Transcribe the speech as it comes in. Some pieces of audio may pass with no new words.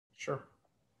Sure.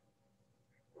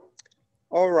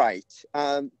 All right.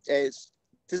 This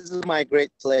is my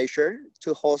great pleasure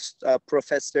to host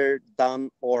Professor Dan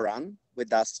Oron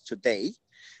with us today.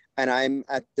 And I'm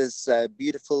at this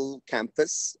beautiful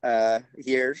campus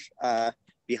here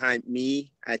behind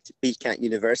me at Bilkent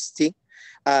University.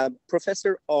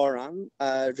 Professor Oron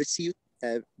received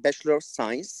a Bachelor of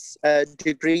Science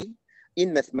degree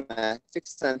in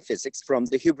mathematics and physics from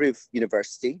the Hebrew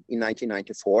University in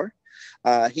 1994.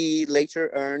 He later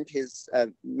earned his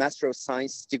Master of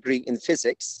Science degree in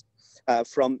physics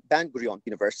from Ben Gurion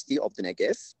University of the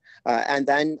Negev, and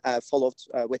then followed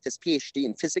with his PhD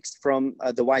in physics from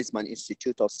the Weizmann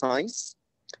Institute of Science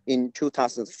in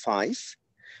 2005.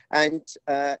 And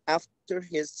after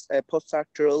his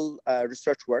postdoctoral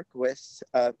research work with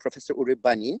Professor Uri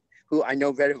Banin, who I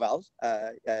know very well,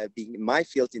 being in my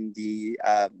field in the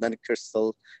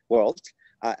nanocrystal world,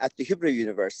 at the Hebrew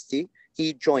University,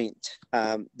 he joined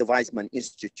the Weizmann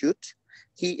Institute.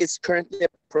 He is currently a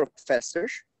professor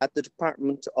at the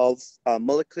Department of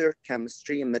Molecular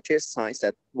Chemistry and Materials Science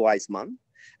at Weizmann.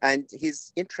 And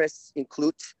his interests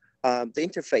include the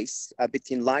interface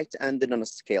between light and the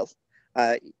nanoscale.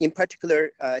 In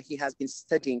particular, he has been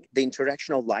studying the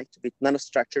interaction of light with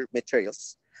nanostructured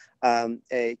materials,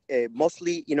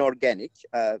 mostly inorganic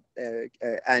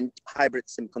and hybrid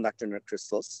semiconductor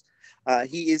nanocrystals.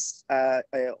 He is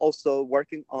also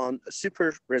working on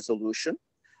super resolution.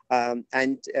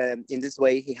 And in this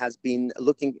way, he has been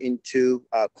looking into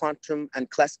quantum and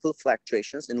classical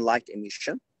fluctuations in light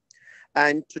emission.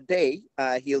 And today,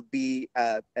 he'll be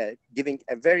giving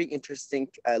a very interesting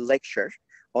lecture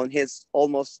on his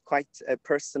almost quite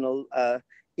personal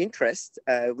interest,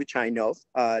 which I know.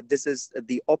 This is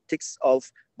the optics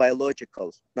of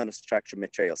biological nanostructured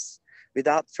materials.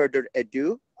 Without further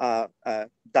ado,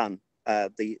 Dan,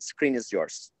 the screen is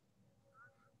yours.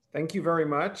 Thank you very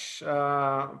much,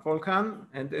 Volkan,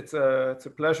 and it's a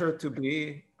pleasure to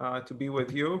be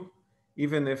with you,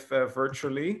 even if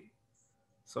virtually.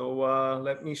 So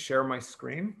let me share my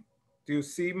screen. Do you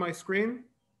see my screen?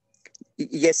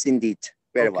 Yes, indeed.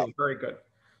 Very well. Very good.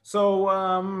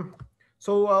 So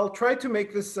so I'll try to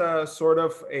make this sort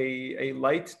of a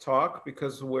light talk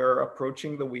because we're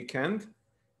approaching the weekend.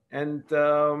 And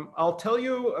I'll tell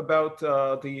you about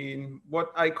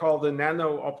what I call the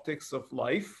nano optics of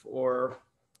life, or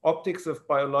optics of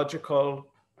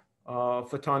biological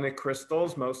photonic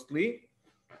crystals mostly.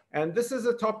 And this is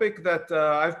a topic that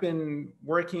I've been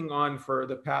working on for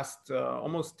the past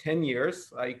almost 10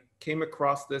 years. I came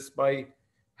across this by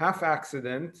half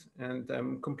accident, and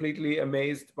I'm completely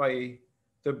amazed by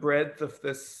the breadth of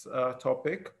this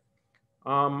topic.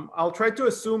 I'll try to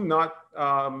assume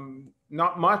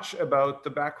not much about the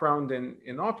background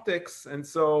in optics. And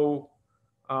so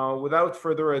without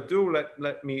further ado,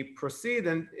 let me proceed.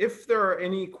 And if there are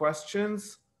any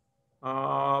questions,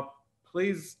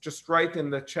 please just write in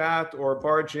the chat or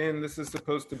barge in. This is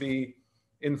supposed to be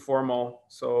informal.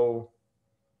 So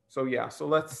yeah, so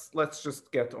let's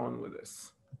just get on with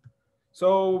this.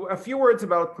 So a few words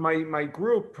about my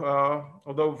group,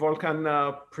 although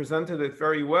Volkan presented it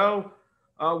very well.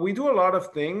 We do a lot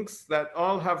of things that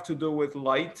all have to do with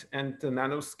light and the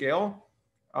nanoscale.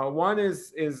 One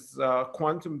is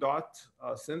quantum dot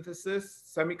synthesis,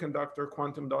 semiconductor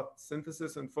quantum dot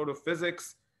synthesis and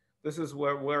photophysics. This is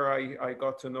where I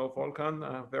got to know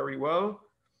Volkan very well.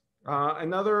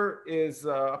 Another is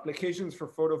applications for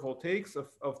photovoltaics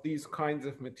of these kinds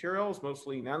of materials,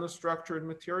 mostly nanostructured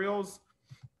materials.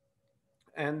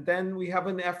 And then we have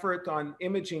an effort on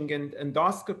imaging and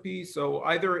endoscopy. So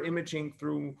either imaging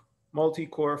through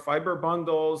multi-core fiber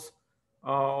bundles,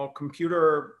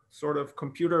 computer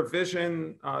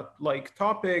vision like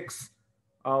topics,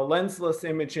 lensless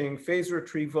imaging, phase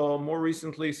retrieval, more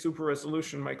recently super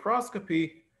resolution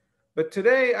microscopy. But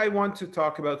today I want to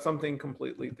talk about something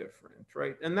completely different,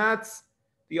 right? And that's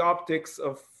the optics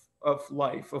of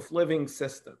life, of living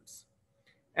systems.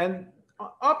 And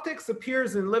optics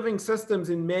appears in living systems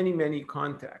in many, many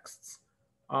contexts.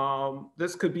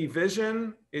 This could be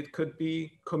vision, it could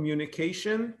be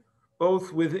communication,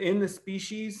 both within a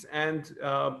species and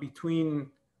between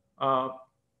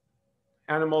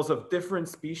animals of different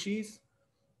species.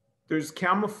 There's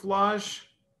camouflage,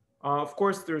 of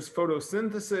course, there's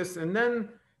photosynthesis, and then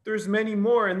there's many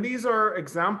more. And these are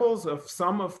examples of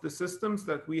some of the systems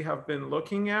that we have been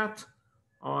looking at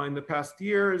in the past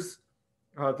years.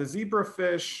 The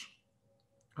zebrafish,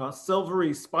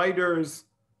 silvery spiders,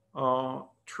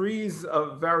 trees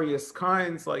of various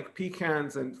kinds like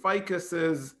pecans and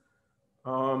ficuses.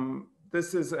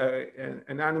 This is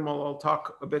an animal I'll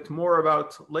talk a bit more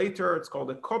about later. It's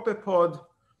called a copepod.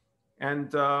 And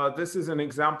this is an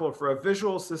example for a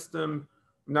visual system.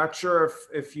 I'm not sure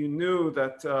if you knew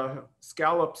that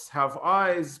scallops have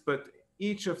eyes, but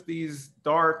each of these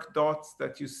dark dots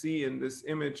that you see in this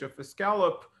image of a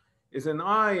scallop is an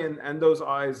eye, and those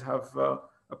eyes have a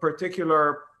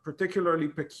particularly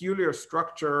peculiar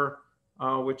structure,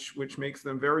 which makes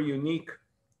them very unique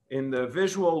in the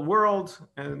visual world,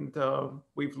 and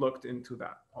we've looked into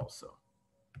that also.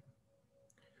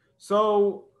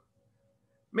 So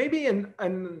maybe an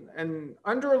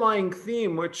underlying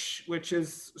theme which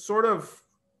is sort of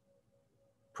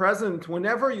present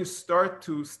whenever you start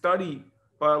to study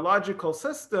biological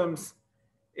systems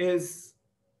is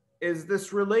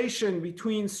this relation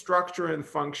between structure and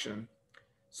function.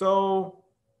 So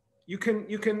you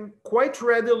can quite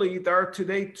readily, there are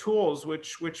today tools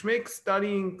which make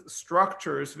studying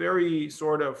structures very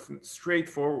sort of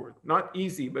straightforward, not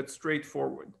easy, but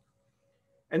straightforward.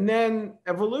 And then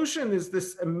evolution is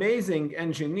this amazing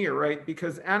engineer, right?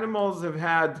 Because animals have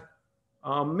had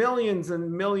millions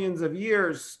and millions of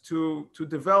years to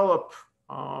develop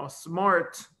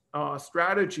smart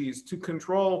strategies to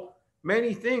control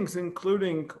many things,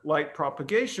 including light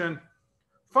propagation.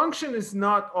 Function is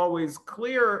not always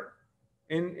clear.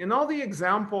 In all the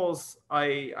examples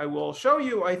I will show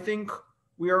you, I think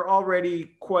we are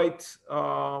already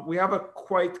we have a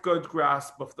quite good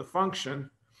grasp of the function.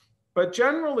 But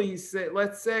generally,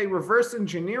 let's say reverse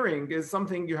engineering is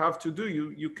something you have to do.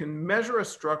 You can measure a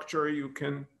structure, you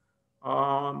can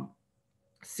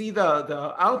see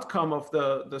the outcome of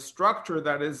the structure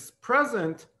that is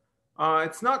present.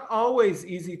 It's not always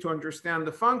easy to understand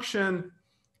the function,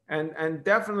 and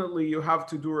definitely you have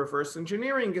to do reverse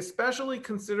engineering, especially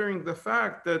considering the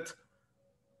fact that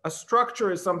a structure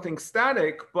is something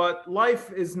static, but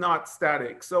life is not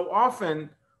static. So often,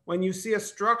 when you see a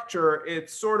structure,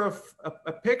 it's sort of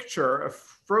a picture, a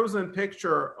frozen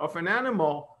picture of an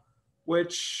animal,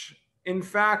 which in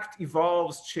fact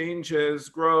evolves, changes,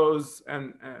 grows,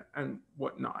 and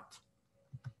whatnot.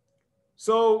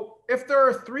 So if there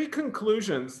are three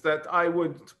conclusions that I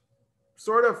would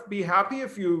sort of be happy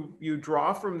if you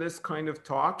draw from this kind of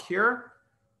talk here,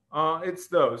 it's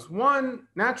those. One,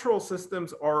 natural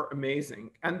systems are amazing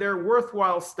and they're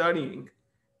worthwhile studying.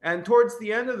 And towards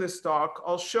the end of this talk,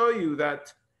 I'll show you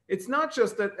that it's not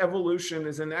just that evolution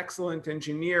is an excellent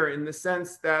engineer in the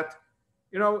sense that,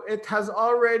 you know, it has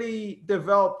already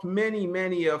developed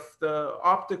many of the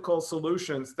optical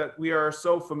solutions that we are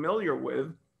so familiar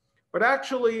with, but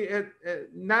actually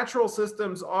natural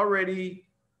systems already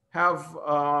have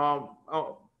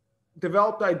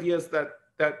developed ideas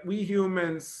that we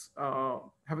humans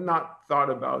have not thought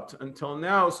about until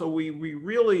now. So we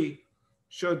really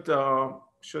should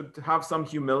have some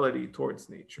humility towards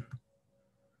nature.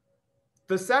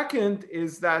 The second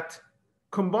is that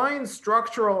combined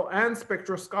structural and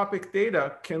spectroscopic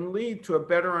data can lead to a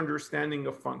better understanding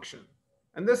of function.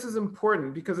 And this is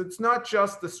important because it's not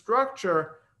just the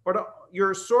structure, but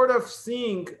you're sort of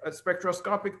seeing a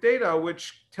spectroscopic data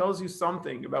which tells you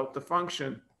something about the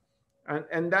function,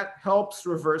 and that helps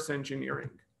reverse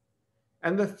engineering.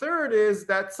 And the third is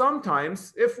that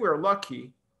sometimes, if we're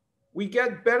lucky, we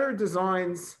get better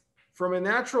designs from a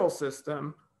natural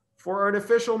system for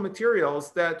artificial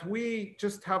materials that we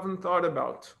just haven't thought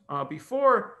about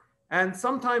before. And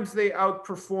sometimes they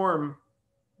outperform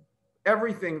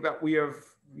everything that we have,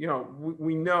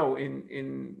 we know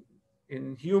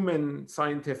in human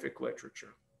scientific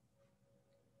literature.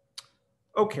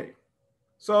 Okay,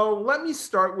 so let me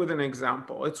start with an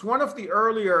example. It's one of the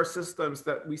earlier systems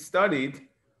that we studied.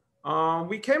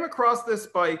 We came across this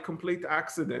by complete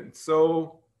accident.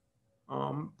 So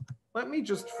let me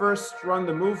just first run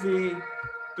the movie.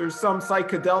 There's some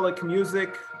psychedelic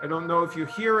music. I don't know if you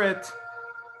hear it.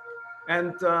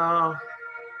 And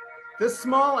this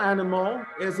small animal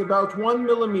is about 1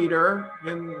 millimeter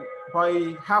by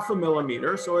 0.5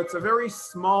 millimeter. So it's a very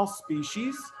small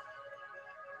species.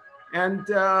 And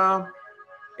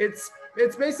it's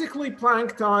basically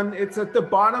plankton. It's at the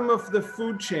bottom of the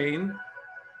food chain.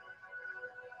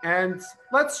 And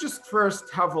let's just first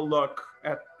have a look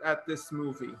at this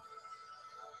movie.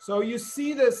 So you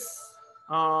see this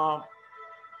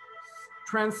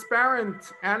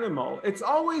transparent animal. It's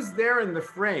always there in the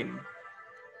frame,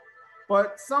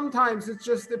 but sometimes it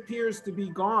just appears to be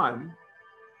gone,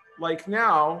 like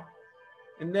now.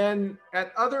 And then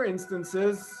at other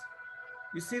instances,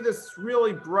 you see this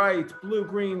really bright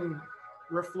blue-green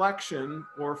reflection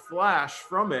or flash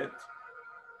from it.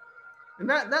 And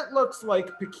that looks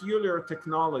like peculiar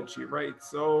technology, right?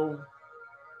 So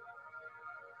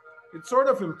it's sort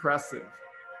of impressive.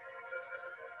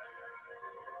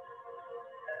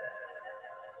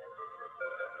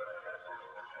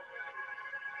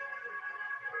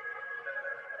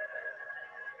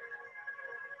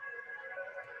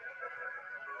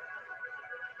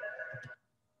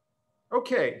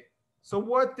 Okay, so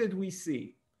what did we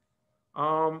see?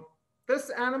 This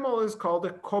animal is called a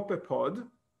copepod,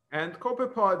 and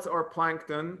copepods are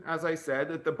plankton, as I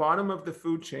said, at the bottom of the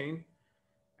food chain.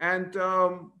 And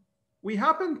we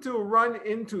happened to run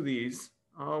into these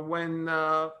when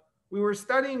we were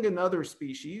studying another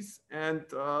species, and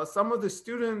some of the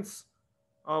students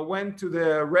went to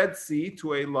the Red Sea, to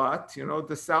Eilat, you know,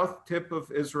 the south tip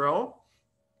of Israel,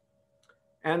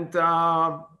 and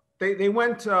they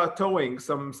went towing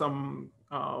some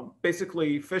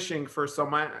basically fishing for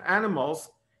some animals.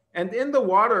 And in the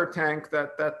water tank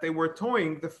that they were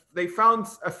towing, they found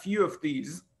a few of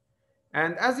these.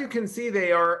 And as you can see,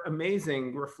 they are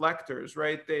amazing reflectors,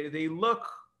 right? They look,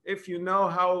 if you know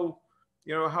how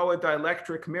a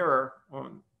dielectric mirror,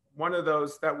 one of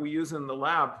those that we use in the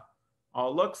lab,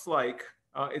 looks like.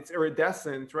 It's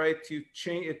iridescent, right?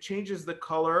 It changes the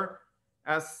color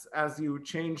as you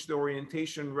change the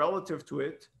orientation relative to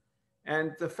it.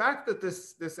 And the fact that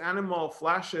this animal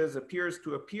flashes, appears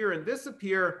to appear and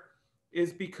disappear,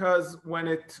 is because when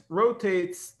it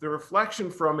rotates, the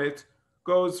reflection from it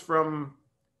goes from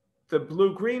the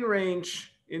blue-green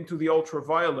range into the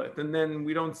ultraviolet. And then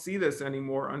we don't see this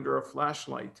anymore under a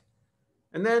flashlight.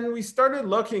 And then we started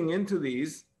looking into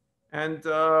these. And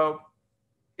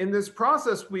in this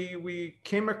process, we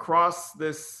came across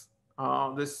this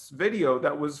video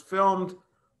that was filmed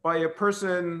by a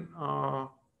person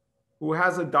who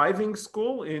has a diving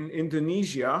school in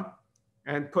Indonesia,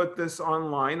 and put this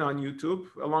online on YouTube,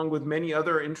 along with many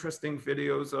other interesting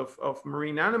videos of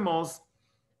marine animals.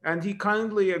 And he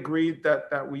kindly agreed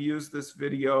that we use this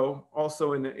video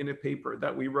also in a paper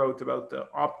that we wrote about the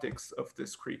optics of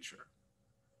this creature.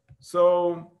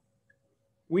 So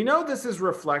we know this is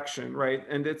reflection, right?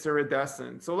 And it's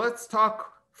iridescent. So let's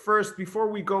talk first,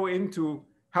 before we go into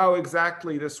how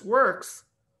exactly this works,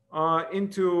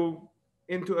 into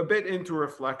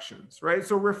reflections, right?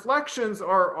 So reflections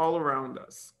are all around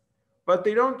us, but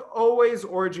they don't always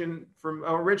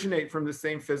originate from the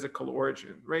same physical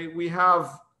origin, right? We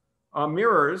have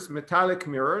mirrors, metallic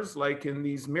mirrors, like in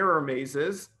these mirror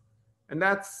mazes, and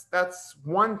that's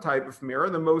one type of mirror,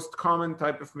 the most common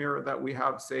type of mirror that we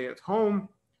have, say, at home.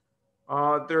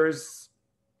 There's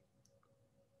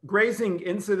grazing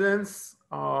incidence,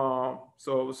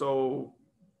 so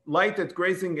light at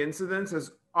grazing incidence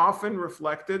is often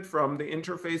reflected from the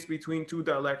interface between two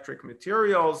dielectric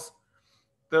materials.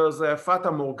 There's a fata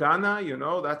morgana, you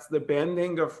know, that's the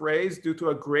bending of rays due to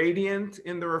a gradient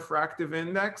in the refractive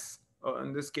index,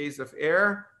 in this case of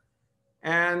air.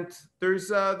 And there's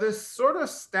this sort of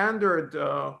standard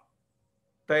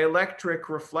dielectric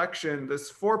reflection, this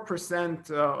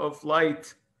 4% of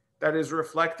light that is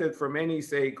reflected from any,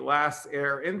 say, glass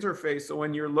air interface. So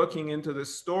when you're looking into the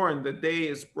store and the day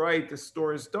is bright, the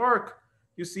store is dark,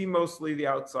 you see mostly the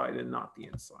outside and not the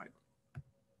inside.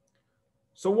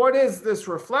 So what is this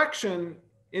reflection?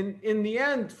 In the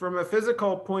end, from a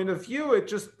physical point of view, it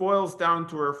just boils down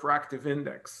to a refractive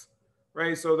index,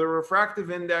 right? So the refractive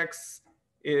index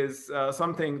is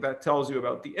something that tells you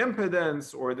about the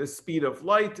impedance or the speed of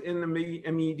light in the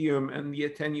medium and the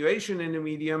attenuation in the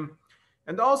medium,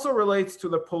 and also relates to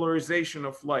the polarization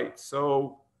of light.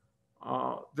 So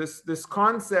this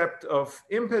concept of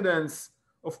impedance,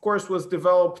 of course, was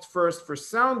developed first for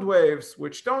sound waves,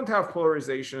 which don't have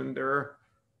polarization. They're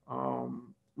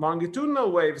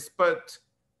longitudinal waves, but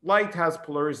light has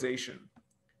polarization.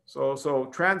 So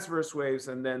transverse waves,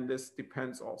 and then this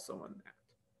depends also on that.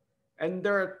 And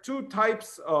there are two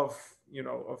types of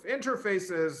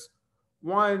interfaces.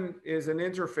 One is an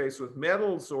interface with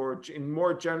metals, or in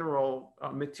more general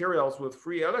materials with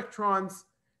free electrons,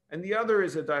 and the other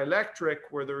is a dielectric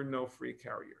where there are no free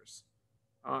carriers.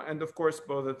 And of course,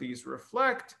 both of these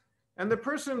reflect. And the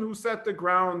person who set the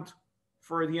ground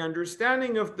for the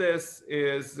understanding of this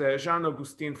is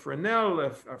Jean-Augustin Fresnel,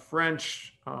 a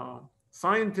French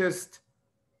scientist.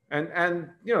 And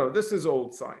this is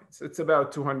old science. It's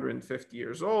about 250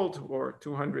 years old or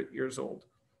 200 years old.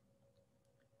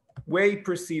 Way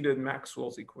preceded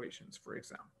Maxwell's equations, for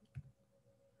example.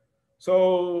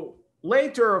 So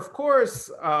later, of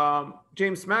course,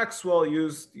 James Maxwell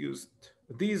used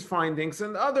these findings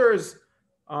and others,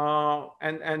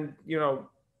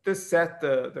 this set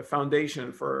the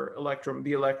foundation for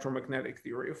the electromagnetic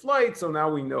theory of light. So now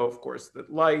we know, of course,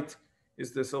 that light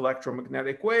is this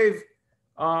electromagnetic wave.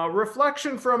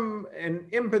 Reflection from an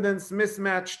impedance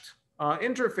mismatched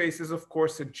interface is, of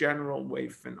course, a general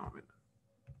wave phenomenon.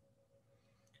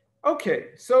 Okay,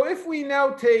 so if we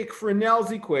now take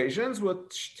Fresnel's equations,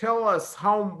 which tell us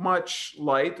how much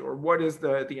light, or what is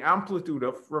the amplitude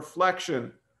of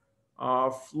reflection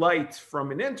of light from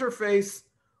an interface,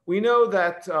 We know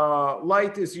that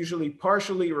light is usually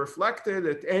partially reflected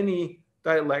at any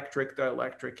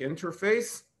dielectric-dielectric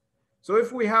interface. So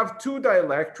if we have two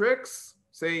dielectrics,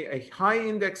 say a high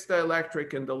index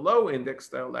dielectric and a low index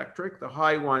dielectric, the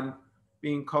high one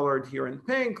being colored here in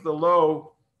pink, the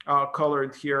low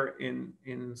colored here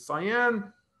in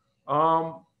cyan,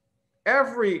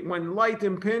 when light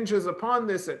impinges upon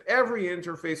this at every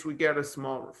interface, we get a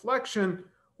small reflection,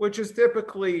 which is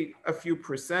typically a few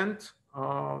percent,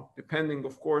 depending,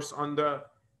 of course, on the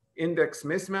index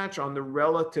mismatch, on the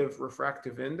relative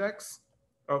refractive index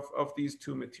of these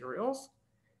two materials.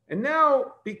 And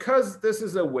now, because this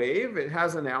is a wave, it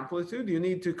has an amplitude, you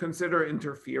need to consider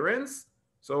interference.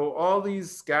 So all these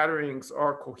scatterings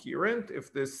are coherent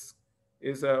if this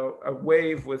is a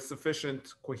wave with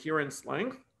sufficient coherence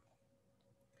length.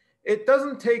 It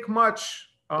doesn't take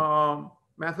much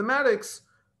mathematics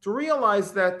to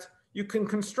realize that you can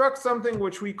construct something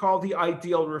which we call the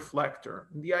ideal reflector.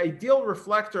 The ideal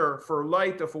reflector for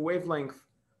light of a wavelength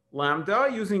lambda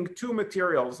using two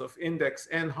materials of index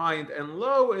n high and n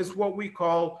low is what we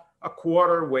call a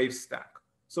quarter wave stack.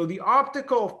 So the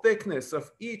optical thickness of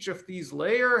each of these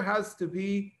layers has to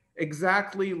be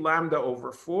exactly lambda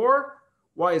over 4.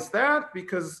 Why is that?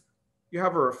 Because you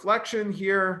have a reflection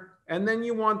here, and then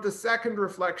you want the second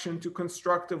reflection to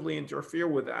constructively interfere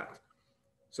with that.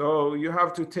 So you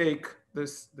have to take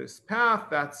this path.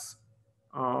 That's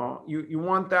you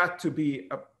want that to be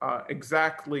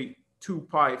exactly 2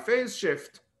 pi phase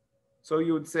shift. So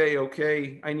you would say,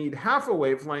 okay, I need half a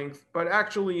wavelength, but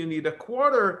actually you need a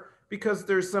quarter because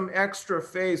there's some extra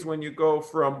phase when you go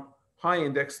from high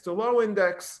index to low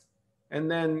index, and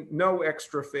then no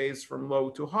extra phase from low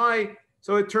to high.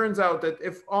 So it turns out that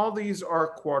if all these are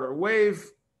quarter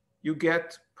wave, you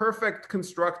get perfect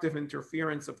constructive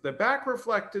interference of the back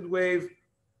reflected wave,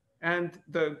 and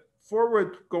the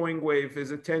forward going wave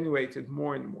is attenuated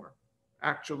more and more,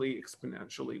 actually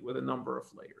exponentially with a number of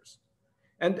layers.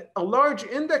 And a large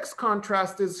index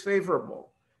contrast is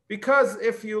favorable because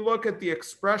if you look at the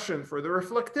expression for the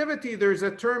reflectivity, there's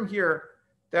a term here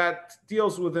that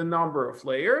deals with a number of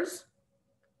layers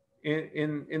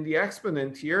in the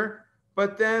exponent here.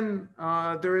 But then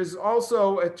there is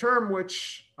also a term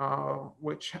which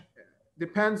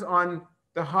depends on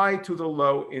the high to the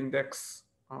low index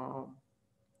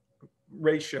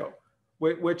ratio,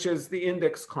 which is the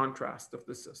index contrast of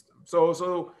the system.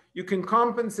 So you can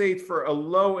compensate for a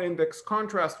low index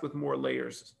contrast with more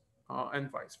layers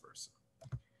and vice versa.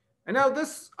 And now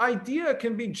this idea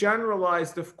can be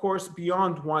generalized, of course,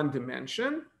 beyond one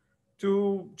dimension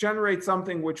to generate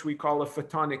something which we call a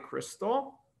photonic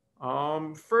crystal.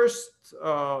 First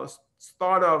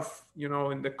thought of,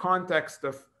 in the context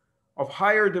of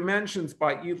higher dimensions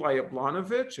by Eli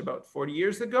Ablanovich about 40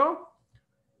 years ago.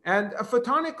 And a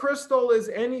photonic crystal is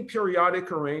any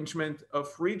periodic arrangement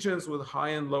of regions with high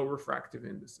and low refractive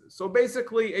indices. So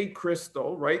basically a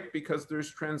crystal, right? Because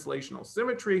there's translational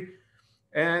symmetry.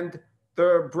 And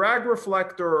the Bragg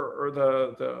reflector, or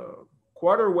the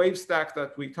quarter wave stack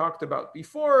that we talked about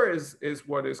before, is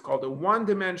what is called a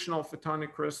one-dimensional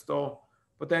photonic crystal.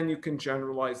 But then you can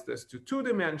generalize this to 2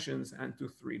 dimensions and to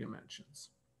 3 dimensions.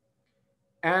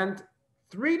 And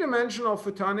 3-dimensional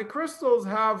photonic crystals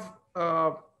have,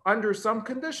 under some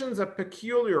conditions, a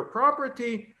peculiar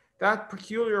property. That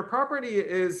peculiar property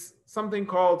is something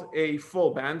called a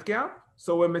full band gap.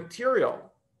 So a material,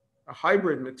 a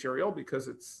hybrid material, because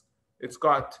it's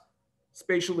got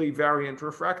spatially variant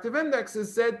refractive index,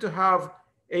 is said to have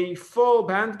a full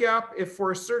band gap if for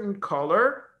a certain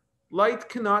color, light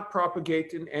cannot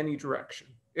propagate in any direction.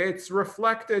 It's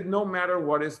reflected no matter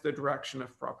what is the direction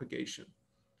of propagation.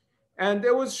 And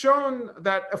it was shown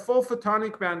that a full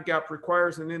photonic band gap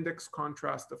requires an index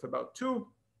contrast of about 2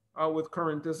 with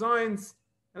current designs.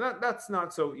 And that's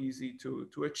not so easy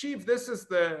to achieve. This is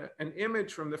an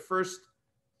image from the first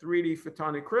 3D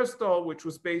photonic crystal, which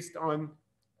was based on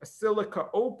a silica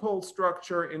opal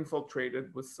structure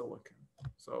infiltrated with silicon.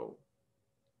 So,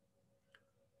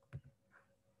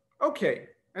 okay,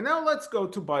 and now let's go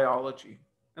to biology.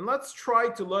 And let's try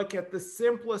to look at the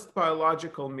simplest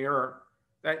biological mirror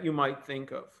that you might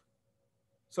think of.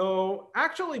 So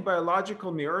actually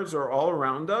biological mirrors are all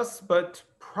around us, but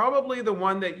probably the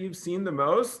one that you've seen the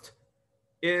most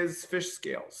is fish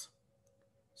scales.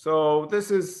 So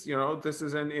this is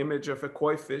an image of a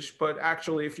koi fish, but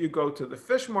actually if you go to the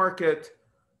fish market,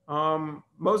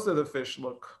 most of the fish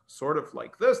look sort of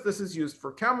like this. This is used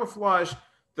for camouflage.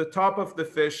 The top of the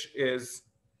fish is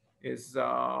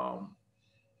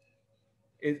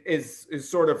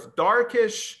sort of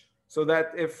darkish, so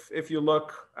that if you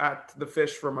look at the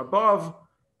fish from above,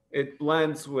 it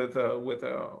blends with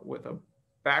a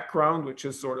background, which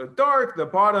is sort of dark. The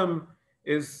bottom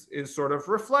is sort of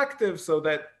reflective so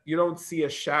that you don't see a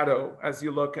shadow as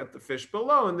you look at the fish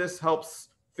below. And this helps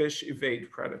fish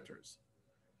evade predators.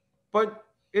 But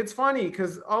it's funny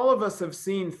because all of us have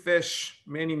seen fish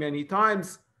many, many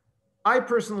times. I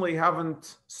personally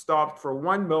haven't stopped for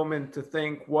one moment to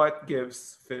think what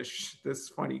gives fish this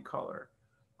funny color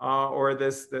or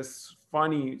this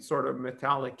funny sort of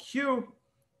metallic hue.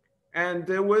 And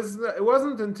it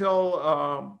wasn't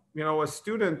until a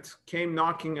student came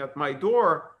knocking at my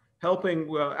door,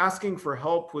 asking for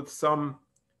help with some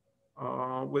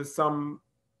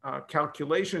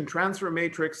calculation, transfer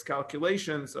matrix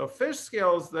calculations of fish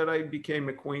scales, that I became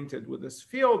acquainted with this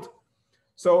field.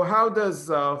 So how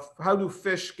do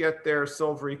fish get their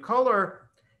silvery color?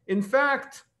 In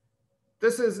fact,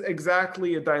 this is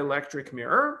exactly a dielectric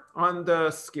mirror. On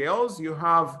the scales, you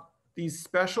have these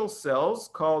special cells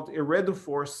called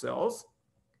iridophore cells.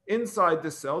 Inside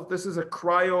the cells, this is a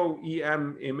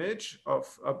cryo-EM image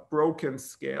of a broken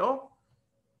scale.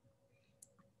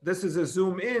 This is a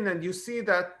zoom in, and you see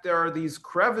that there are these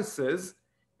crevices.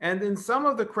 And in some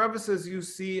of the crevices, you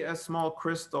see a small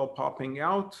crystal popping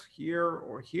out here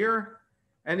or here.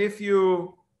 And if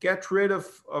you get rid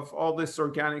of all this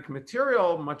organic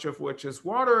material, much of which is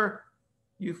water,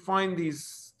 you find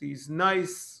these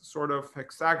nice sort of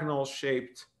hexagonal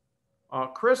shaped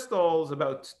crystals,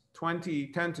 about 10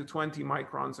 to 20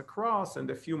 microns across and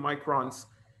a few microns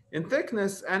in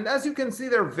thickness. And as you can see,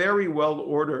 they're very well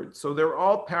ordered. So they're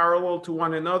all parallel to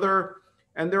one another,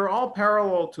 and they're all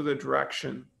parallel to the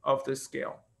direction of the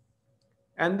scale.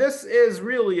 And this is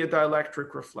really a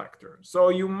dielectric reflector. So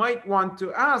you might want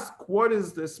to ask, what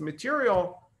is this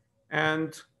material?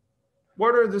 And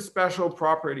what are the special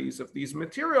properties of these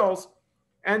materials?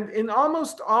 And in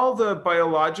almost all the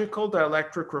biological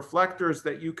dielectric reflectors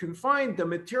that you can find, the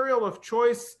material of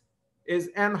choice is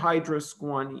anhydrous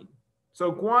guanine.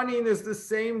 So guanine is the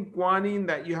same guanine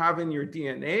that you have in your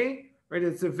DNA, right?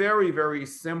 It's a very, very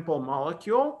simple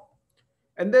molecule.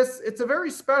 And it's a very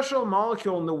special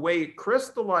molecule in the way it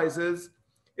crystallizes.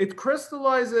 It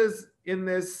crystallizes in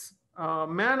this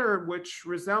manner which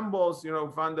resembles,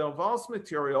 Van der Waals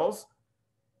materials.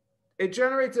 It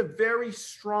generates a very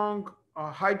strong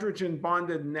hydrogen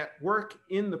bonded network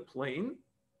in the plane,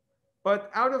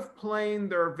 but out of plane,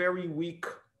 there are very weak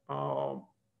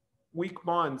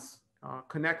bonds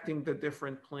connecting the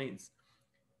different planes.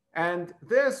 And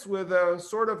this, with a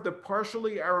sort of the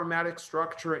partially aromatic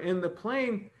structure in the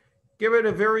plane, give it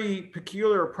a very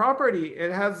peculiar property.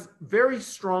 It has very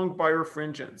strong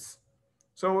birefringence.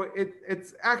 So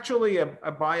it's actually a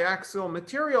biaxial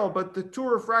material, but the two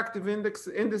refractive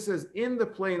indices in the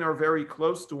plane are very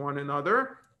close to one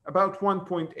another, about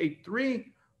 1.83,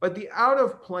 but the out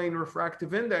of plane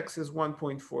refractive index is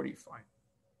 1.45.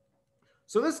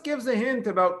 So this gives a hint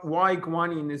about why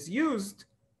guanine is used.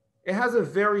 It has a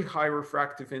very high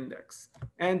refractive index.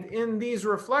 And in these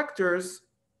reflectors,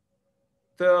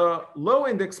 the low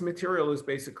index material is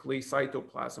basically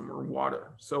cytoplasm or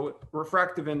water. So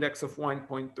refractive index of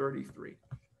 1.33.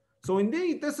 So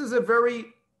indeed, this is a very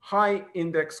high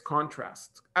index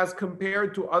contrast as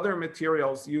compared to other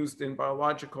materials used in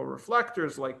biological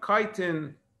reflectors like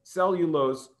chitin,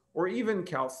 cellulose, or even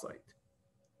calcite.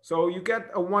 So you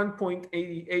get a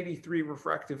 1.83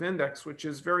 refractive index, which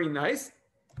is very nice.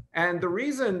 And the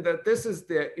reason that this is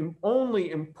the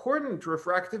only important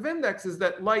refractive index is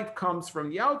that light comes from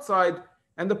the outside,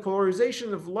 and the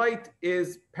polarization of light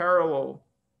is parallel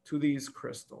to these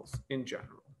crystals in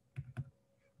general.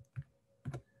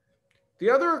 The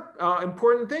other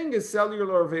important thing is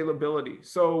cellular availability.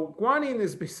 So guanine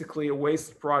is basically a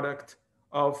waste product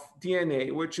of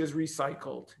DNA, which is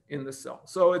recycled in the cell.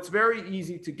 So it's very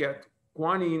easy to get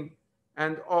guanine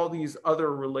and all these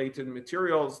other related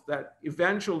materials that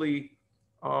eventually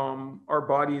our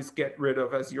bodies get rid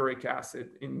of as uric acid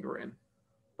in urine.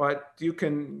 But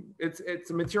it's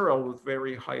a material with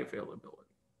very high availability.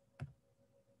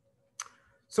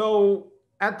 So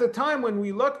at the time when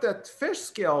we looked at fish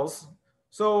scales,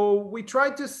 so we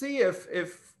tried to see if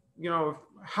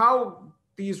how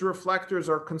these reflectors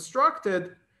are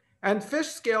constructed, and fish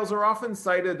scales are often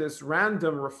cited as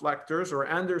random reflectors or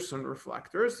Anderson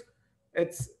reflectors.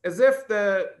 It's as if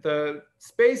the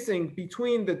spacing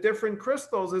between the different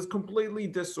crystals is completely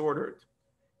disordered.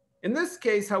 In this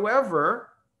case,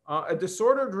 however, a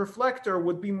disordered reflector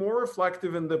would be more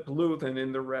reflective in the blue than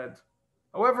in the red.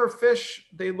 However, fish,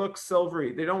 they look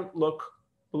silvery. They don't look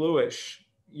bluish,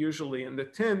 usually in the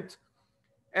tint.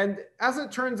 And as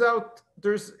it turns out,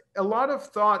 there's a lot of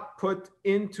thought put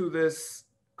into this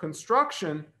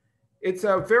construction. It's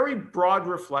a very broad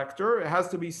reflector. It has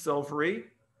to be silvery.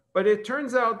 But it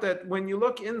turns out that when you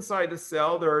look inside a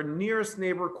cell, there are nearest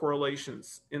neighbor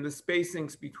correlations in the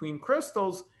spacings between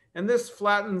crystals, and this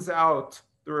flattens out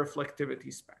the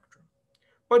reflectivity spectrum.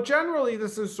 But generally,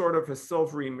 this is sort of a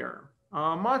silvery mirror,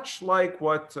 much like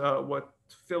what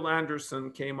Phil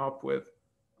Anderson came up with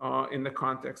in the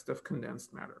context of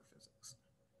condensed matter physics.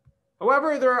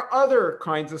 However, there are other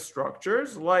kinds of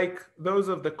structures, like those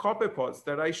of the copepods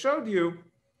that I showed you,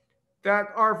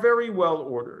 that are very well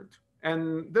ordered.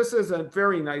 And this is a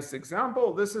very nice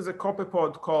example. This is a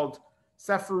copepod called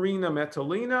Sapphirina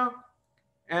metallina.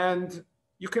 And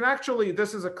you can actually,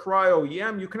 this is a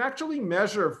cryo-EM, you can actually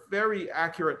measure very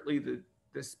accurately the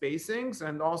spacings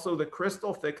and also the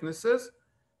crystal thicknesses.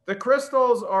 The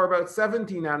crystals are about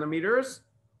 70 nanometers,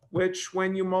 which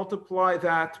when you multiply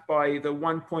that by the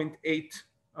 1.8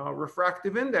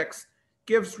 refractive index,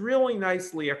 gives really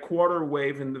nicely a quarter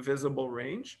wave in the visible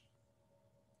range.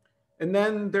 And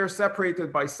then they're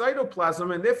separated by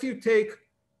cytoplasm. And if you take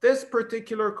this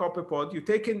particular copepod, you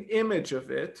take an image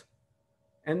of it,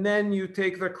 and then you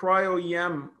take the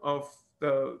cryo-EM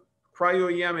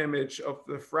image of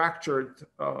the fractured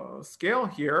scale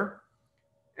here,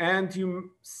 and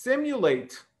you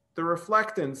simulate the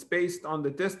reflectance based on the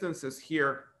distances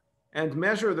here and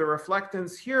measure the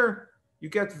reflectance here, you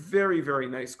get very, very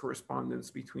nice correspondence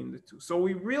between the two. So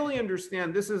we really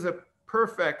understand this is a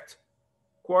perfect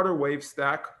quarter wave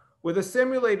stack with a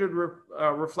simulated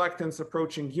reflectance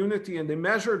approaching unity and a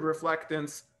measured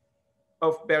reflectance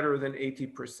of better than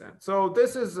 80%. So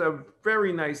this is a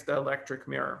very nice dielectric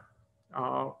mirror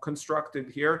constructed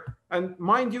here. And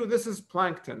mind you, this is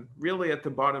plankton, really at the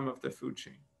bottom of the food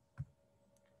chain.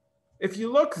 If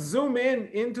you zoom in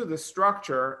into the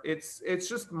structure, it's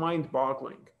just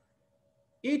mind-boggling.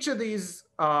 Each of these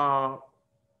copepods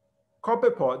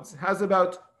has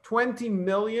about 20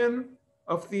 million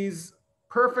of these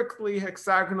perfectly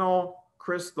hexagonal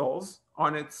crystals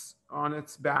on its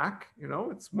back. You know,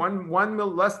 it's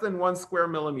less than 1 square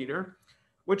millimeter,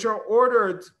 which are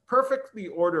ordered, perfectly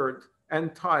ordered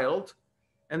and tiled,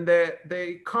 and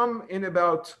they come in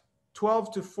about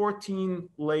 12 to 14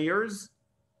 layers.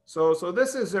 So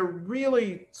this is a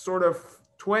really sort of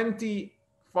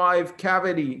 25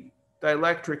 cavity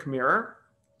dielectric mirror.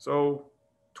 So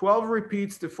 12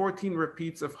 repeats to 14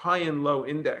 repeats of high and low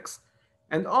index.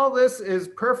 And all this is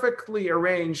perfectly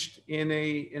arranged in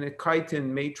a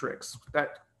chitin matrix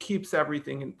that keeps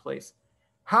everything in place.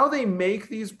 How they make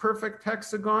these perfect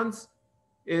hexagons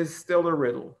is still a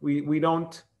riddle. We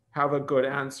don't have a good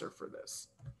answer for this.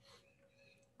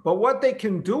 But what they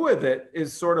can do with it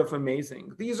is sort of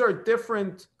amazing. These are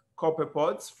different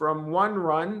copepods from one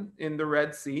run in the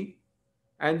Red Sea.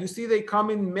 And you see they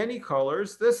come in many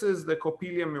colors. This is the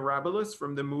Copelia mirabilis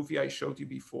from the movie I showed you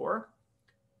before.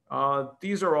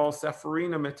 These are all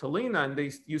Sapphirina metallina,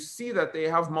 and you see that they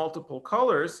have multiple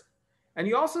colors. And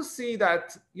you also see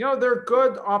that, you know, they're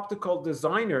good optical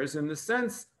designers in the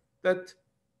sense that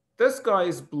this guy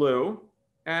is blue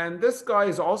and this guy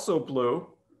is also blue,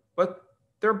 but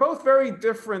they're both very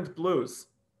different blues.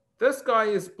 This guy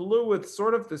is blue with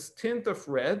sort of this tint of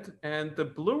red, and the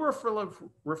blue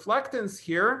reflectance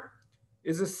here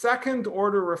is a second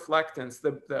order reflectance.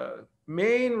 The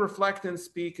main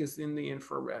reflectance peak is in the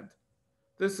infrared.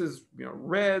 This is, you know,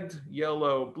 red,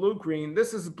 yellow, blue, green.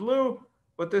 This is blue,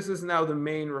 but this is now the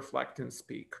main reflectance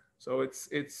peak. So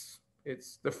it's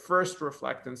the first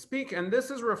reflectance peak, and this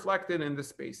is reflected in the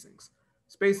spacings.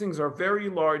 Spacings are very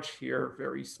large here,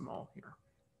 very small here.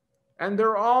 And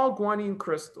they're all guanine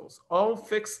crystals, all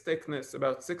fixed thickness,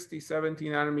 about 60, 70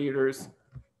 nanometers.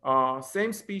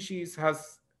 Same species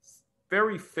has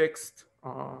very fixed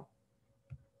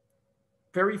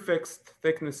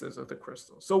thicknesses of the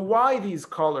crystal. So why these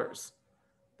colors?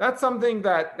 That's something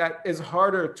that is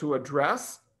harder to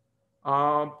address,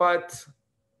 but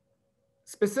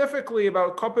specifically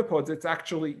about copepods, it's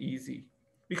actually easy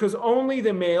because only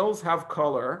the males have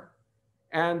color,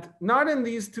 and not in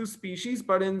these two species,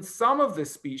 but in some of the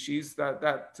species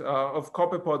of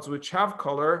copepods which have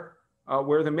color,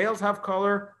 where the males have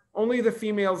color, only the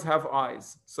females have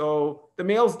eyes. So the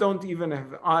males don't even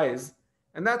have eyes.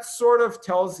 And that sort of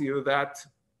tells you that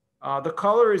the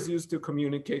color is used to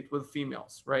communicate with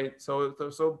females, right?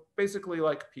 So basically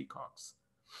like peacocks.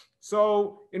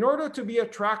 So in order to be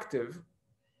attractive,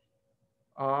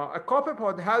 a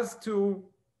copepod has to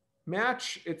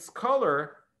match its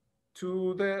color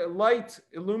to the light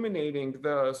illuminating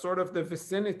the sort of the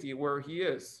vicinity where he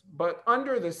is. But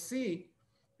under the sea,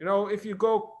 you know, if you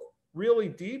go really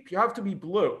deep, you have to be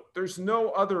blue. There's no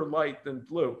other light than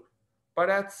blue. But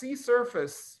at sea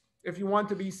surface, if you want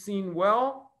to be seen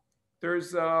well,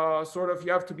 there's you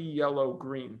have to be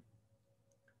yellow-green.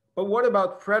 But what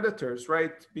about predators,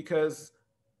 right? Because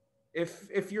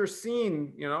if you're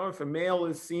seen, you know, if a male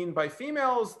is seen by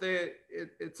females,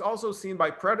 it's also seen by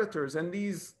predators, and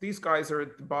these guys are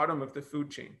at the bottom of the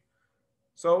food chain.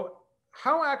 So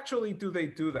how actually do they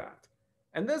do that?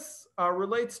 And this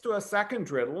relates to a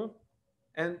second riddle.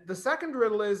 And the second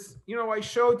riddle is, you know, I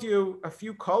showed you a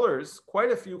few colors,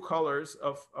 quite a few colors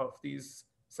of these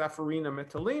Sapphirina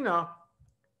metallina.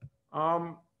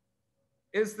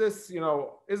 Is this, you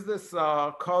know, is this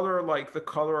color like the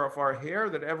color of our hair,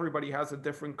 that everybody has a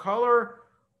different color,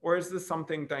 or is this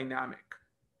something dynamic?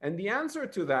 And the answer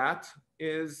to that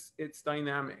is it's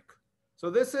dynamic. So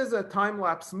this is a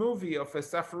time-lapse movie of a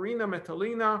Sapphirina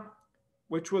metallina,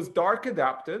 which was dark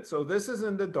adapted. So this is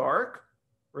in the dark.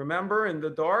 Remember, in the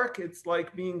dark, it's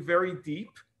like being very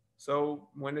deep. So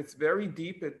when it's very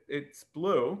deep, it's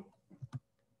blue.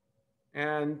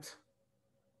 And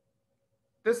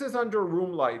this is under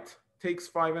room light, takes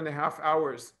 5.5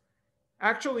 hours.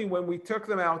 Actually, when we took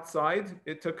them outside,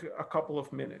 it took a couple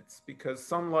of minutes because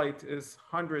sunlight is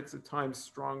hundreds of times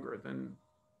stronger than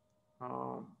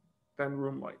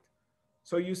room light.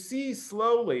 So you see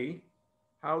slowly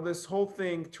how this whole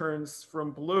thing turns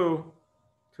from blue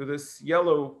to this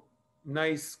yellow,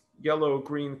 nice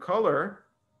yellow-green color.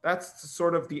 That's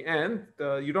sort of the end.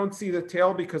 You don't see the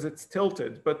tail because it's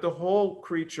tilted, but the whole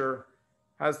creature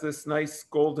has this nice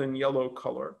golden yellow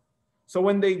color. So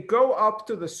when they go up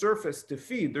to the surface to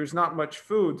feed, there's not much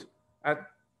food at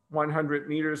 100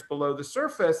 meters below the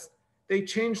surface, they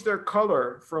change their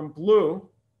color from blue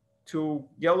to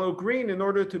yellow-green in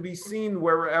order to be seen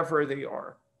wherever they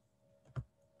are.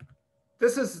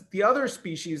 This is the other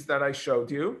species that I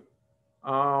showed you,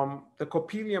 the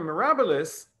Copelia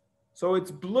mirabilis. So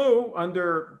it's blue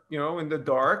under, you know, in the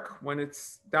dark when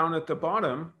it's down at the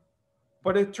bottom,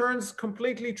 but it turns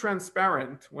completely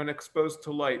transparent when exposed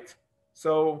to light.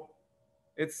 So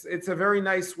it's a very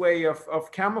nice way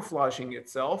of camouflaging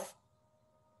itself,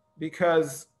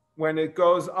 because when it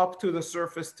goes up to the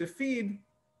surface to feed,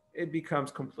 it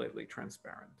becomes completely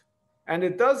transparent. And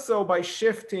it does so by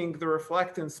shifting the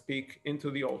reflectance peak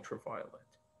into the ultraviolet.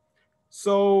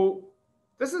 So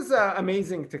this is an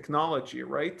amazing technology,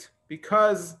 right?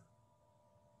 Because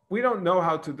we don't know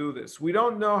how to do this. We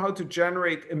don't know how to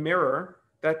generate a mirror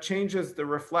that changes the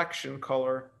reflection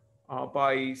color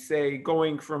by, say,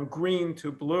 going from green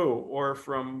to blue, or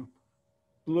from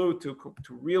blue to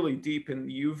really deep in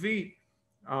the UV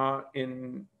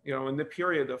in the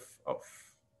period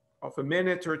of a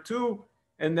minute or two,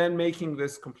 and then making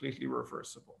this completely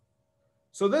reversible.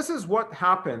 So this is what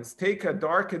happens. Take a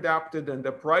dark adapted and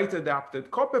a bright adapted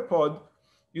copepod.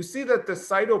 You see that the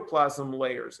cytoplasm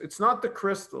layers, it's not the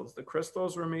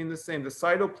crystals remain the same. The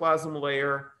cytoplasm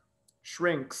layer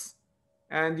shrinks,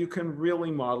 and you can really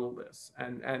model this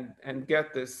and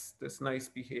get this nice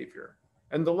behavior.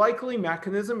 And the likely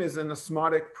mechanism is an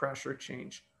osmotic pressure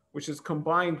change, which is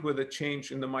combined with a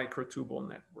change in the microtubule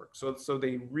network. So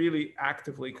they really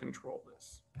actively control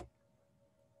this.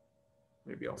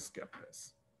 Maybe I'll skip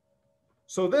this.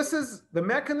 So this is, the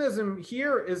mechanism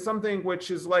here is something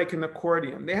which is like an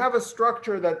accordion. They have a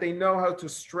structure that they know how to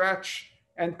stretch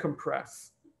and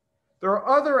compress. There are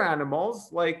other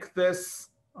animals like this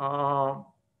neon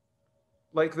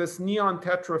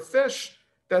tetra fish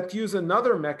that use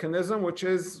another mechanism, which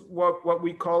is what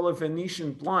we call a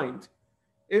Venetian blind.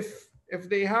 If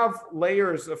they have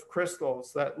layers of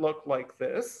crystals that look like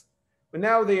this, but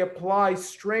now they apply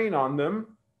strain on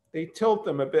them, they tilt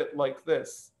them a bit like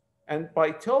this. And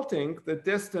by tilting, the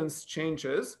distance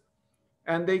changes,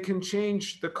 and they can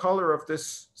change the color of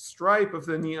this stripe of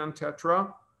the neon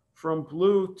tetra from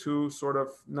blue to sort of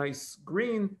nice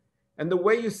green. And the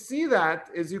way you see that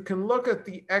is you can look at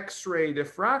the X-ray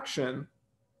diffraction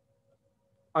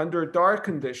under dark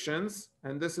conditions,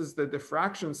 and this is the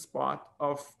diffraction spot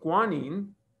of guanine.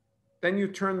 Then you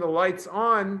turn the lights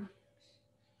on,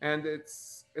 and it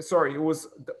was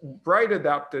bright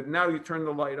adapted. Now you turn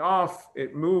the light off,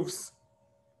 it moves,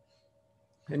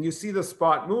 and you see the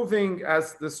spot moving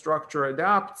as the structure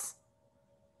adapts,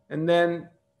 and then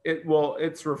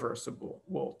it's reversible.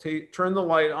 We'll turn the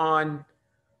light on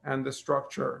and the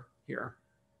structure here,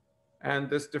 and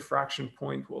this diffraction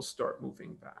point will start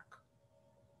moving back.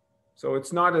 So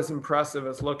it's not as impressive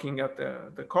as looking at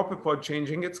the copepod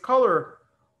changing its color,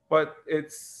 but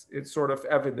it's sort of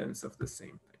evidence of the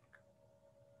same thing.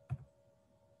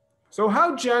 So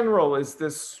how general is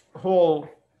this whole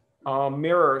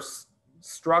mirror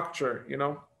structure, you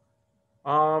know?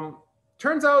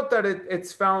 Turns out that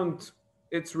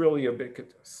it's really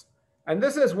ubiquitous. And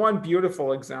this is one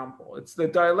beautiful example. It's the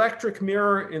dielectric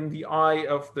mirror in the eye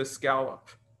of the scallop.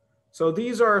 So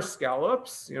these are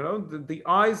scallops, you know, the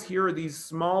eyes here are these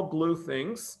small blue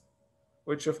things,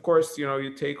 which of course, you know,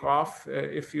 you take off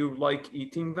if you like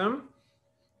eating them.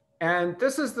 And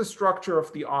this is the structure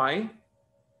of the eye.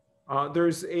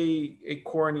 There's a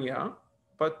cornea,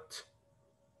 but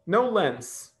no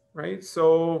lens, right?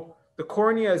 So the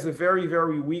cornea is a very,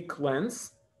 very weak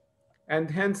lens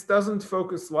and hence doesn't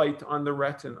focus light on the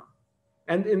retina.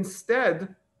 And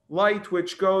instead, light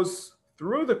which goes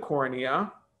through the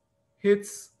cornea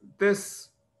hits this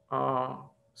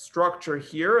structure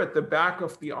here at the back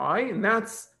of the eye, and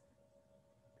that's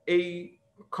a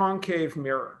concave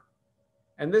mirror.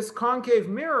 And this concave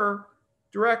mirror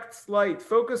directs light,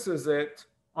 focuses it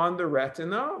on the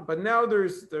retina, but now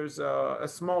there's a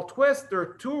small twist. There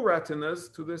are two retinas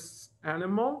to this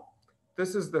animal.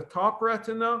 This is the top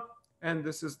retina, and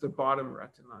this is the bottom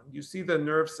retina. You see the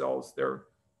nerve cells, they're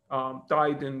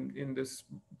dyed in this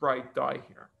bright dye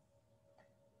here.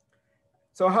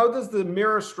 So how does the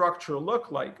mirror structure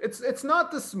look like? It's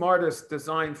not the smartest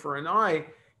design for an eye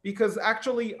because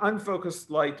actually unfocused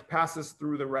light passes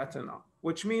through the retina,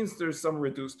 which means there's some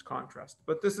reduced contrast,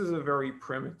 but this is a very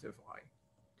primitive eye.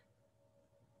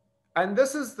 And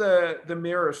this is the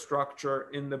mirror structure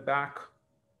in the back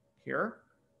here.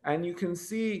 And you can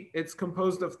see it's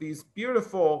composed of these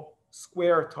beautiful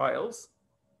square tiles.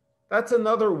 That's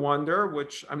another wonder,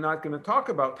 which I'm not going to talk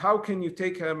about. How can you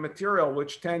take a material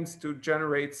which tends to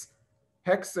generate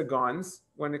hexagons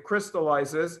when it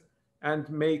crystallizes and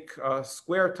make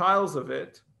square tiles of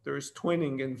it? There's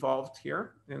twinning involved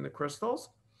here in the crystals.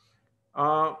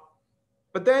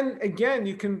 But then again,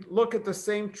 you can look at the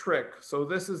same trick. So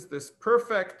this is this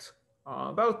perfect,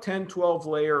 about 10, 12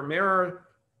 layer mirror,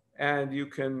 and you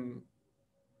can,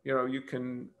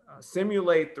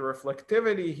 simulate the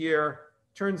reflectivity here.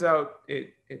 Turns out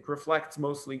it reflects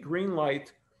mostly green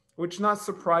light, which not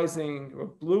surprising, or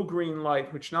blue-green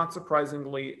light, which not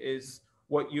surprisingly is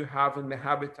what you have in the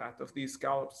habitat of these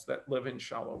scallops that live in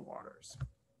shallow waters.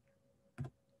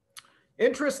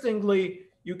 Interestingly,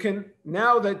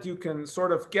 now that you can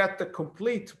sort of get the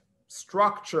complete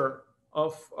structure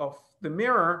of the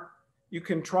mirror, you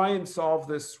can try and solve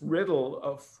this riddle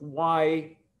of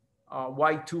why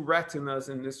two retinas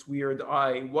in this weird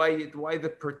eye, why the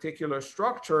particular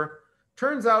structure.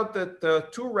 Turns out that the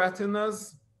two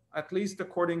retinas, at least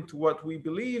according to what we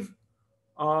believe,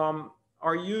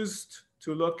 are used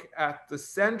to look at the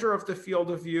center of the field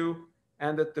of view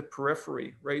and at the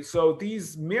periphery, right? So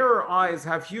these mirror eyes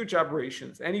have huge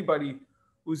aberrations. Anybody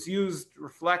who's used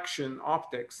reflection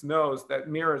optics knows that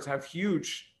mirrors have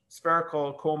huge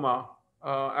spherical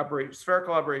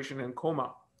aberration and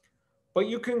coma. But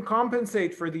you can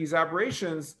compensate for these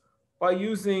aberrations by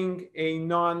using a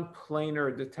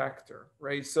non-planar detector,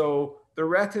 right? So the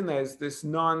retina is this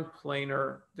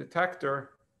non-planar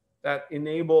detector that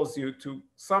enables you to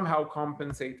somehow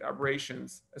compensate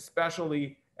aberrations,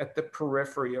 especially at the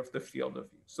periphery of the field of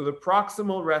view. So the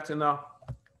proximal retina,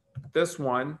 this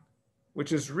one,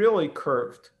 which is really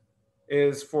curved,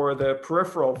 is for the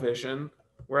peripheral vision,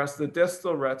 whereas the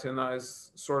distal retina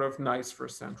is sort of nice for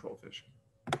central vision.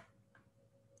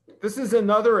 This is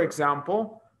another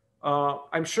example.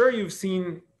 I'm sure you've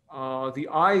seen the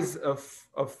eyes of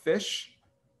fish,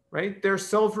 right? They're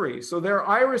silvery. So their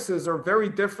irises are very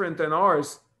different than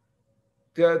ours.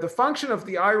 The function of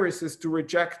the iris is to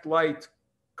reject light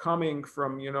coming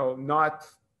from, not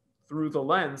through the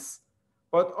lens.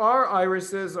 But our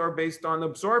irises are based on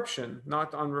absorption,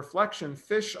 not on reflection.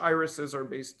 Fish irises are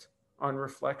based on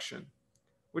reflection,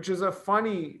 which is a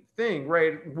funny thing,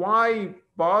 right? Why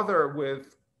bother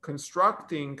with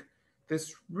constructing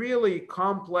this really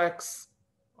complex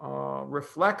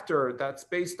reflector that's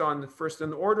based on first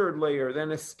an ordered layer,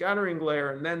 then a scattering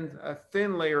layer, and then a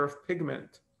thin layer of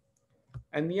pigment?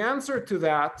 And the answer to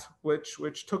that,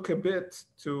 which took a bit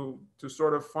to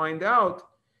sort of find out,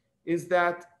 is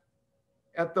that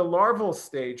at the larval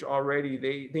stage already,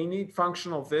 they need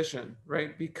functional vision,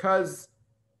 right? Because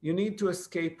you need to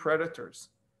escape predators.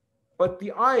 But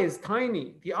the eye is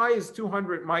tiny. The eye is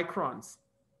 200 microns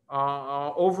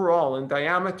overall in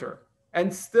diameter.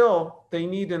 And still, they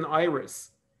need an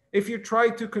iris. If you try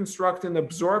to construct an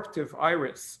absorptive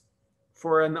iris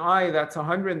for an eye that's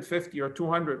 150 or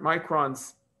 200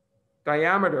 microns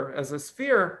diameter as a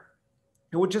sphere,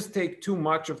 it would just take too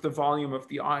much of the volume of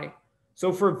the eye.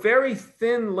 So for very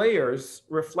thin layers,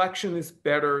 reflection is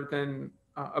better than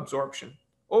absorption.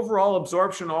 Overall,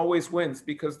 absorption always wins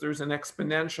because there's an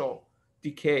exponential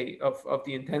decay of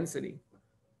the intensity.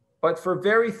 But for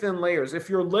very thin layers, if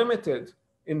you're limited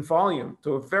in volume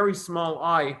to a very small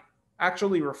eye,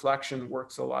 actually reflection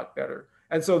works a lot better.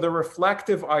 And so the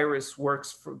reflective iris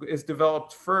is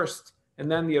developed first,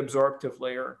 and then the absorptive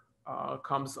layer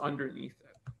comes underneath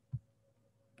it.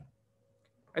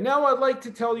 And now I'd like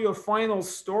to tell you a final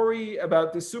story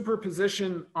about the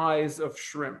superposition eyes of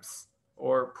shrimps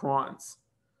or prawns.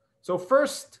 So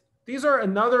first, these are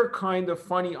another kind of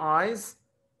funny eyes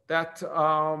that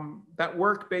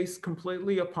work based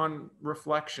completely upon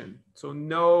reflection. So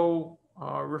no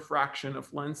refraction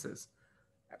of lenses.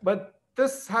 But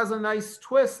this has a nice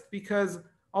twist because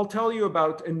I'll tell you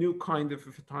about a new kind of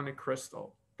photonic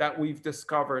crystal that we've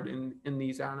discovered in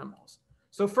these animals.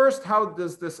 So first, how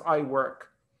does this eye work?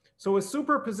 So a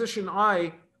superposition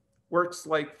eye works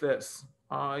like this.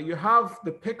 You have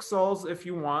the pixels, if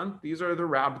you want. These are the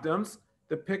rhabdoms,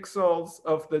 the pixels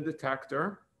of the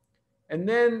detector. And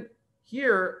then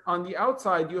here on the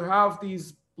outside, you have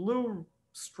these blue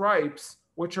stripes,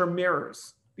 which are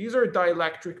mirrors. These are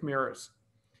dielectric mirrors.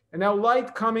 And now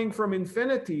light coming from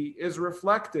infinity is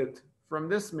reflected from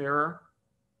this mirror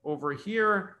over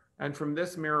here and from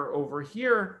this mirror over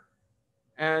here.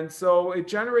 And so it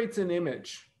generates an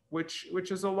image, which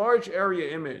is a large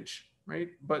area image, right?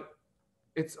 But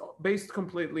it's based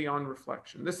completely on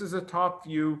reflection. This is a top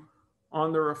view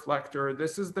on the reflector.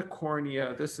 This is the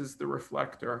cornea. This is the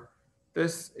reflector.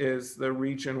 This is the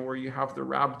region where you have the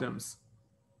rhabdoms.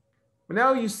 But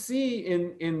now you see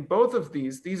in both of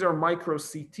these are micro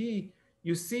CT,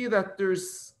 you see that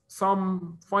there's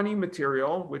some funny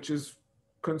material which is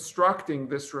constructing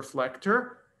this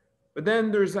reflector. But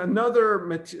then there's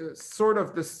another sort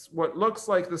of this, what looks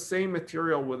like the same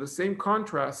material with the same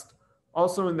contrast,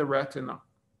 also in the retina,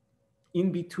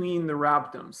 in between the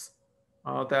rhabdoms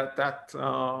that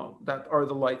are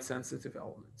the light sensitive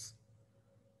elements.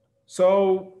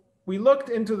 So we looked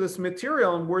into this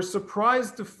material and we're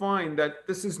surprised to find that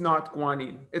this is not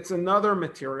guanine. It's another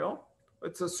material.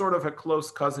 It's a sort of a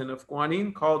close cousin of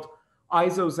guanine called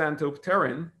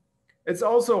isoxanthopterin. It's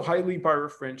also highly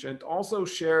birefringent, also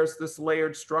shares this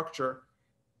layered structure,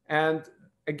 and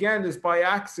again is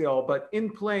biaxial, but in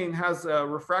plane has a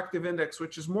refractive index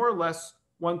which is more or less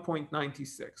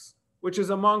 1.96, which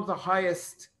is among the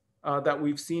highest that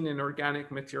we've seen in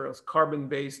organic materials,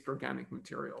 carbon-based organic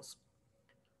materials.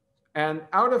 And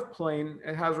out of plane,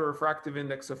 it has a refractive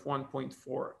index of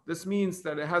 1.4. This means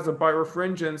that it has a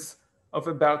birefringence of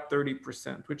about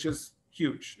 30%, which is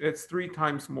huge. It's 3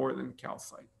 times more than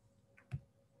calcite.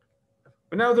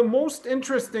 But now the most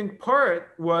interesting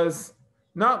part was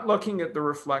not looking at the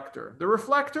reflector. The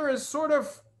reflector is sort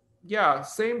of, yeah,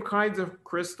 same kinds of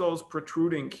crystals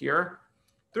protruding here.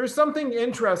 There's something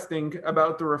interesting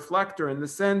about the reflector in the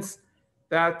sense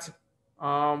that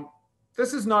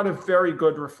this is not a very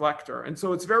good reflector. And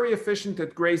so it's very efficient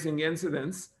at grazing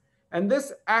incidence. And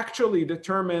this actually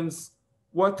determines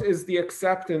what is the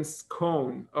acceptance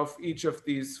cone of each of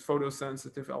these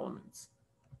photosensitive elements.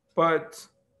 But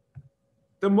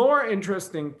the more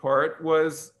interesting part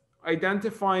was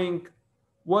identifying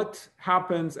what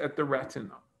happens at the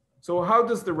retina. So how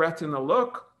does the retina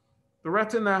look? The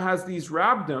retina has these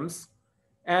rhabdoms,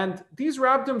 and these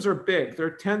rhabdoms are big.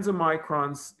 They're tens of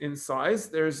microns in size.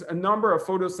 There's a number of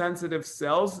photosensitive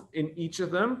cells in each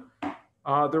of them.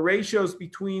 The ratios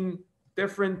between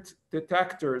different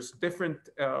detectors, different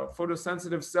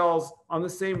photosensitive cells on the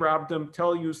same rhabdom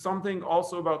tell you something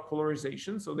also about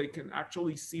polarization, so they can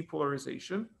actually see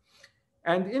polarization.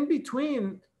 And in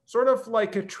between, sort of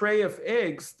like a tray of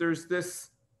eggs, there's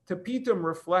this tapetum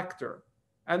reflector.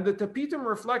 And the tapetum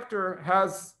reflector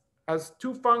has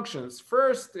 2 functions.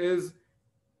 First is,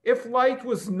 if light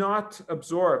was not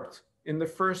absorbed in the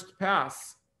first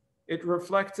pass, it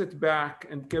reflects it back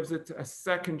and gives it a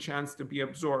second chance to be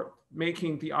absorbed,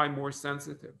 making the eye more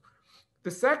sensitive.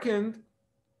 The second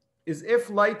is, if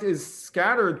light is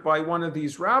scattered by one of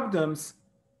these rhabdoms,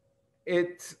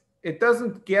 it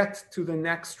doesn't get to the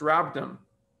next rhabdom,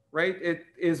 right? It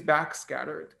is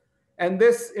backscattered. And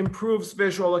this improves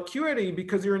visual acuity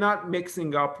because you're not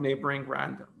mixing up neighboring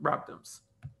rhabdoms.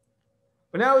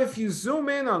 But now if you zoom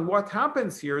in on what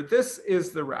happens here, this is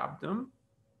the rhabdom,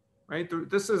 right?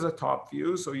 This is a top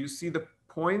view. So you see the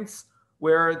points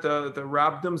where the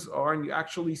rhabdoms are, and you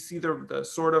actually see the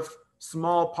sort of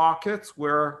small pockets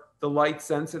where the light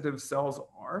sensitive cells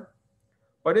are.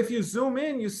 But if you zoom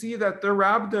in, you see that the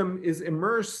rhabdom is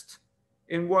immersed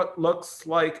in what looks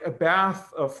like a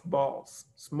bath of balls,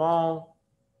 small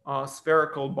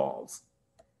spherical balls.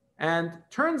 And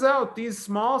turns out these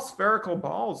small spherical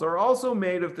balls are also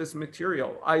made of this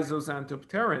material,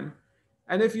 isoxanthopterin.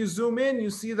 And if you zoom in, you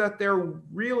see that they're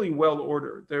really well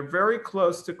ordered. They're very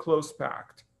close to close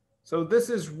packed. So this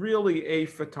is really a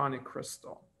photonic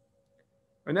crystal.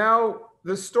 And now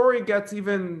the story gets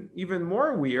even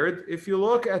more weird. If you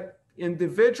look at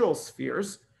individual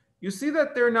spheres, you see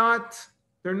that they're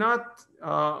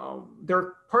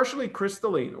partially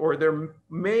crystalline, or they're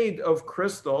made of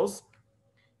crystals.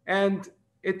 And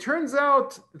it turns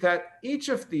out that each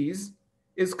of these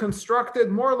is constructed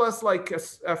more or less like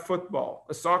a football,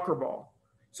 a soccer ball.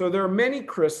 So there are many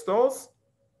crystals,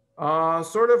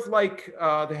 sort of like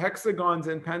the hexagons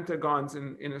and pentagons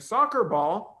in a soccer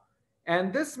ball.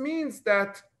 And this means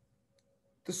that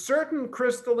the certain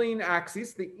crystalline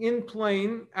axes, the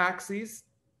in-plane axes,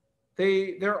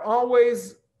 they're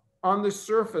always on the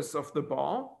surface of the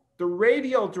ball. The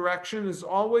radial direction is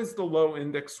always the low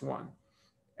index one.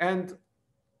 And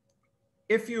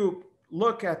if you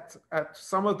look at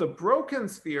some of the broken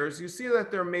spheres, you see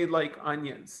that they're made like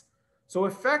onions. So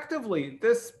effectively,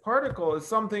 this particle is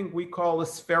something we call a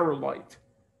spherulite.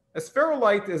 A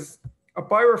spherulite is a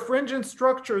birefringent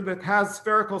structure that has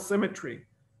spherical symmetry.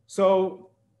 So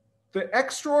the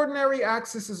extraordinary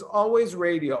axis is always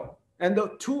radial, and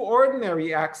the two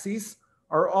ordinary axes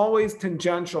are always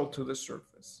tangential to the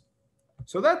surface.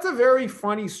 So that's a very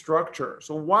funny structure.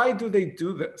 So why do they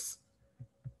do this?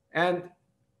 And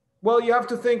well, you have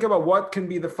to think about what can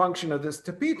be the function of this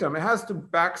tapetum. It has to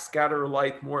backscatter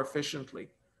light more efficiently.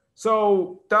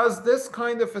 So does this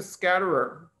kind of a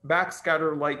scatterer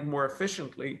backscatter light more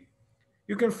efficiently?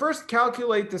 You can first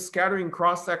calculate the scattering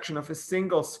cross-section of a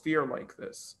single sphere like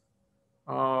this.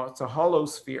 It's a hollow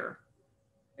sphere.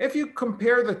 If you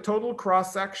compare the total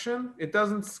cross-section, it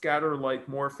doesn't scatter light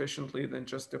more efficiently than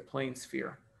just a plain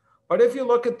sphere. But if you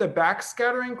look at the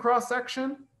backscattering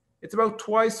cross-section, it's about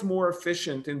twice more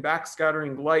efficient in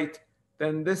backscattering light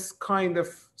than this kind of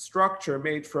structure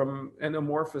made from an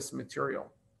amorphous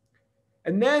material.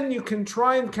 And then you can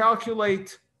try and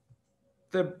calculate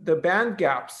the band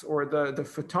gaps, or the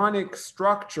photonic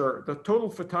structure, the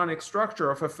total photonic structure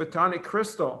of a photonic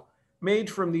crystal made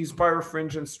from these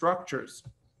birefringent structures.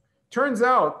 Turns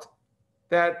out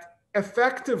that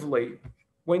effectively,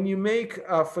 when you make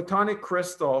a photonic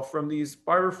crystal from these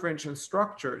birefringent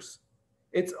structures,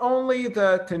 it's only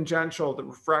the tangential, the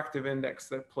refractive index,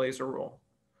 that plays a role.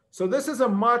 So this is a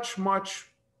much, much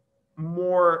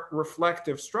more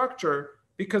reflective structure,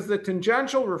 because the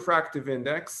tangential refractive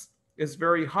index is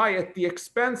very high at the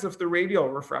expense of the radial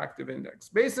refractive index.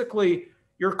 Basically,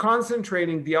 you're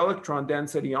concentrating the electron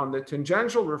density on the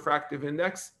tangential refractive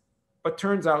index, but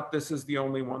turns out this is the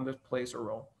only one that plays a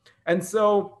role. And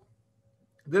so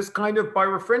this kind of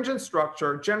birefringent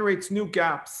structure generates new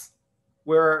gaps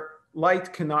where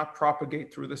light cannot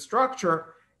propagate through the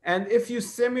structure. And if you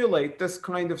simulate this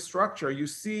kind of structure, you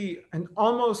see an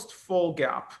almost full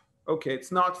gap. Okay,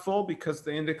 it's not full because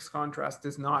the index contrast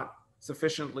is not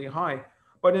sufficiently high,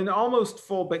 but an almost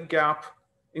full gap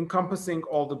encompassing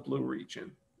all the blue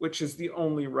region, which is the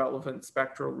only relevant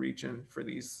spectral region for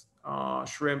these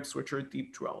shrimps, which are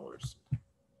deep dwellers.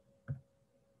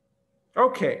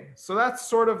 Okay, so that's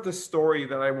sort of the story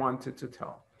that I wanted to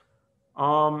tell.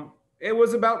 It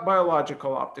was about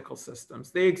biological optical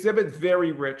systems. They exhibit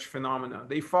very rich phenomena.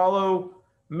 They follow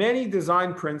many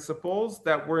design principles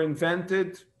that were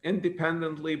invented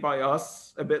independently by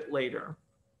us a bit later.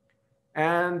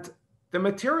 And the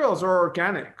materials are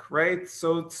organic, right?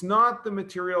 So it's not the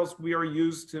materials we are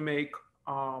used to make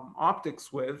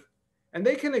optics with. And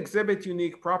they can exhibit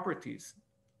unique properties,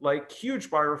 like huge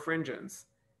birefringence,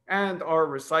 and are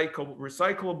recyclable,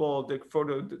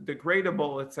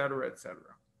 photodegradable, et cetera, et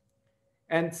cetera.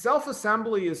 And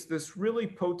self-assembly is this really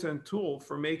potent tool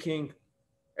for making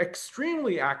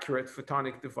extremely accurate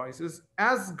photonic devices,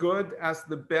 as good as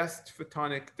the best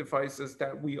photonic devices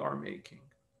that we are making.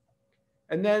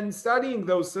 And then studying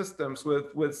those systems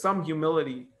with some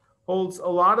humility holds a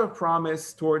lot of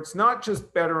promise towards not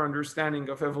just better understanding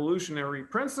of evolutionary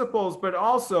principles, but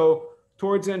also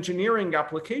towards engineering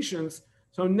applications.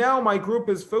 So now my group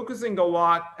is focusing a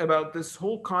lot about this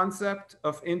whole concept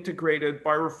of integrated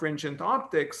birefringent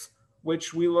optics,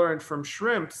 which we learned from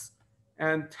shrimps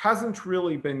and hasn't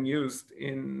really been used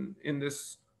in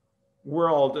this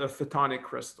world of photonic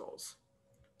crystals.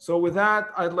 So with that,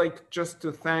 I'd like just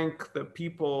to thank the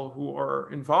people who are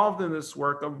involved in this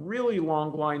work, a really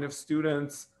long line of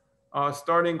students,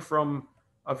 starting from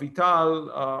Avital,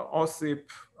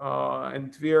 Osip,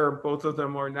 and Dvir. Both of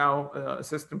them are now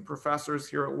assistant professors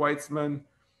here at Weizmann.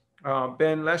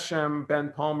 Ben Leshem, Ben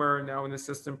Palmer, now an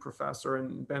assistant professor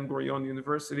in Ben Gurion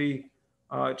University.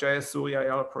 Jayasuriya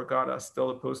Yalapragada, still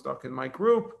a postdoc in my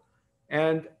group.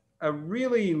 And a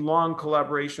really long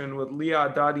collaboration with Leah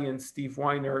Adadi and Steve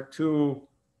Weiner, two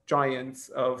giants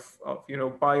of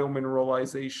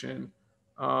biomineralization,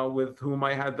 with whom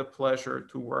I had the pleasure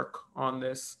to work on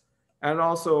this. and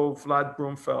also Vlad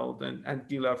Brumfeld and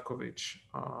Gil Evkovich.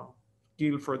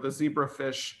 Gil for the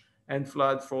zebrafish and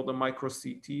Vlad for the micro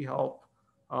CT help.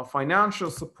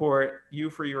 Financial support, you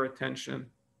for your attention.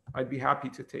 I'd be happy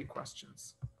to take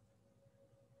questions.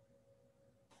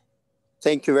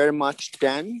 Thank you very much,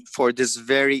 Dan, for this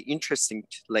very interesting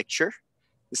lecture.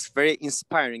 It's very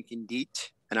inspiring indeed.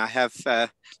 And I have a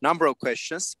number of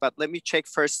questions, but let me check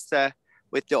first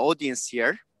with the audience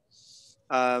here.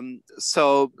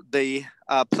 So the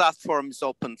platform is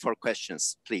open for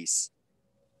questions, please.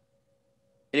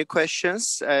 Any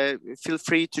questions? Feel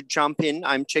free to jump in.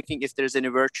 I'm checking if there's any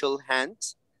virtual hand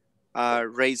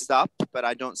raised up, but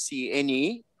I don't see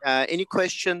any. Any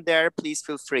question there, please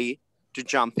feel free to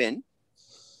jump in.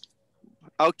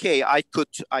 Okay, I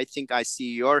think I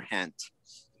see your hand.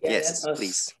 Yeah, yes,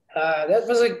 please. That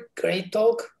was a great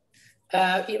talk.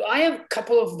 I have a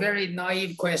couple of very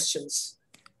naive questions.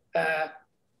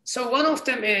 So one of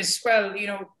them is, well, you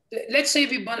know, let's say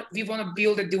we want to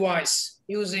build a device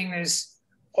using these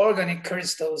organic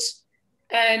crystals,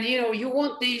 and you know, you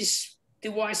want these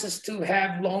devices to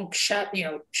have long shelf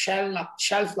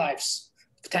lives,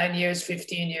 10 years,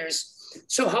 15 years.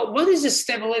 So what is the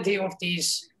stability of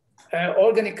these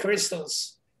organic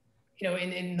crystals, you know,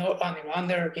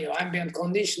 under ambient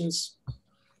conditions?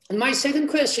 And my second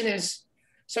question is,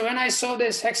 so when I saw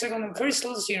these hexagonal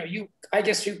crystals, you know, I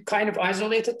guess you kind of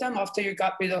isolated them after you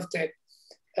got rid of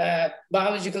the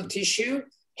biological tissue.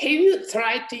 Have you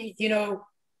tried to, you know,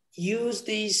 use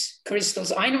these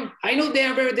crystals? I know they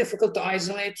are very difficult to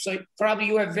isolate, so probably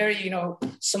you have very, you know,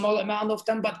 small amount of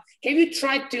them, but have you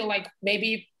tried to like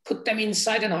maybe put them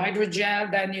inside an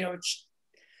hydrogel, then, you know,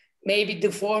 maybe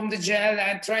deform the gel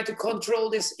and try to control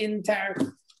this entire,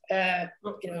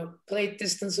 you know, plate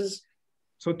distances?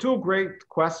 So two great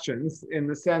questions in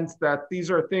the sense that these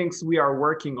are things we are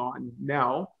working on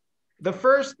now. The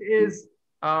first is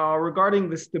regarding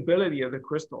the stability of the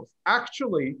crystals.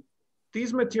 Actually,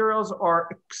 these materials are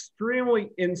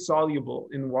extremely insoluble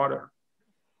in water.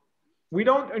 We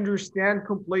don't understand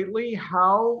completely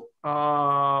how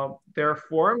they're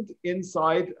formed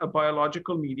inside a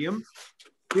biological medium.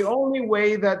 The only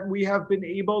way that we have been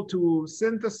able to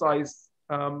synthesize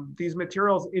these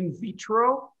materials in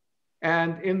vitro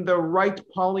and in the right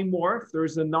polymorph,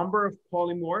 there's a number of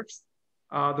polymorphs.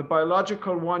 The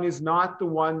biological one is not the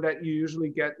one that you usually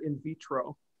get in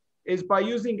vitro, is by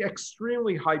using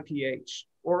extremely high pH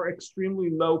or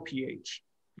extremely low pH,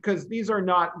 because these are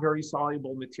not very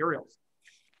soluble materials.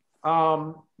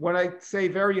 When I say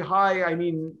very high, I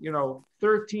mean, you know,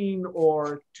 13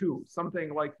 or 2,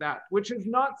 something like that, which is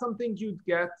not something you'd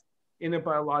get in a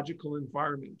biological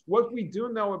environment. What we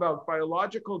do know about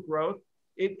biological growth,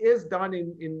 it is done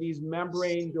in these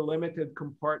membrane delimited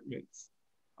compartments.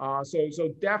 So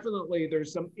definitely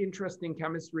there's some interesting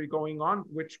chemistry going on,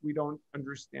 which we don't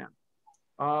understand.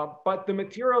 But the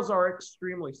materials are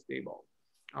extremely stable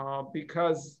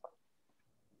because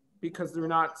they're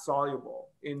not soluble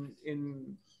in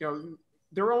you know,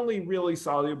 they're only really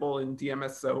soluble in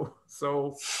DMSO.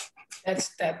 So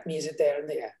that means it there.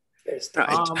 Yeah, there's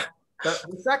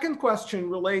the second question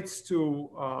relates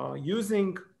to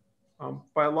using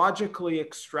biologically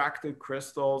extracted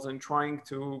crystals and trying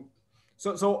to,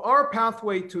 so our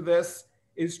pathway to this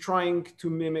is trying to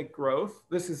mimic growth.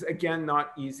 This is again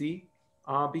not easy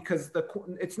because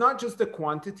it's not just the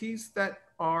quantities that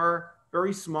are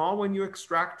very small when you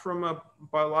extract from a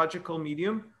biological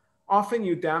medium. Often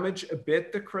you damage a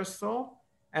bit the crystal,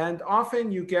 and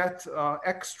often you get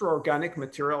extra organic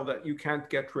material that you can't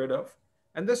get rid of.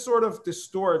 And this sort of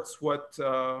distorts what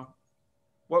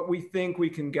we think we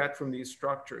can get from these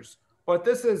structures. But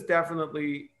this is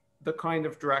definitely the kind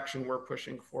of direction we're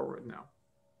pushing forward now.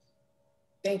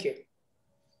 Thank you.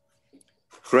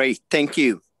 Great, thank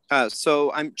you.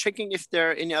 So I'm checking if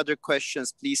there are any other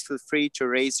questions. Please feel free to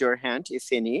raise your hand, if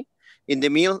any. In the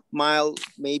meanwhile,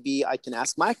 maybe I can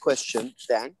ask my question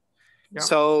then. Yeah.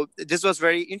 So this was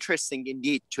very interesting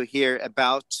indeed to hear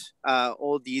about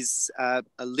all these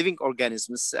living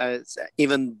organisms,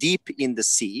 even deep in the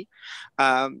sea.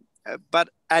 And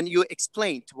you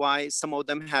explained why some of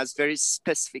them has very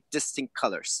specific, distinct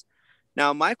colors.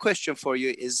 Now, my question for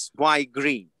you is why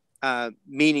green?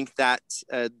 Meaning that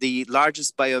the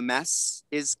largest biomass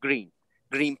is green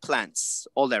plants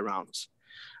all around.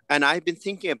 And I've been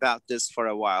thinking about this for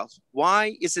a while.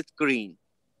 Why is it green?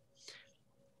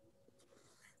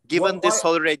 Given the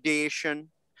solar radiation,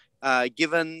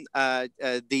 given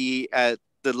the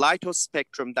light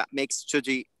spectrum that makes to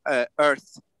the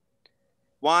Earth,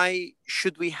 why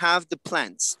should we have the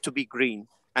plants to be green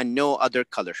and no other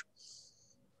color?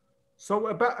 So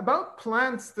about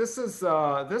plants, this is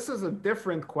a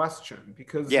different question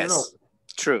because Yes,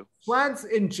 true. plants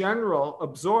in general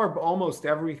absorb almost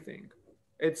everything.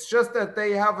 It's just that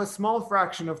they have a small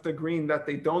fraction of the green that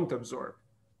they don't absorb,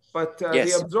 but they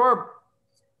Yes. absorb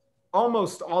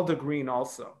almost all the green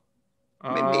also.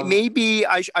 Maybe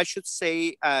I should say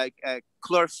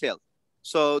chlorophyll.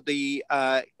 So the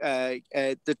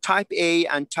type A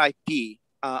and type B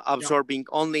absorbing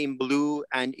only in blue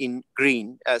and in green,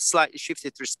 slightly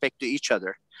shifted respect to each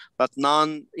other, but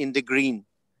none in the green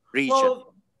region.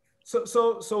 Well,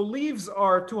 so leaves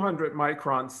are 200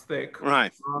 microns thick,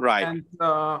 right? Right.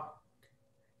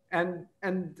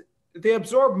 And they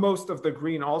absorb most of the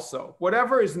green also.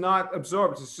 Whatever is not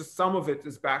absorbed, it's just some of it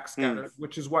is backscattered,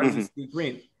 which is why we see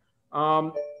green.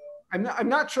 I'm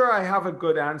not sure I have a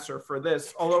good answer for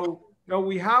this, although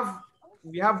we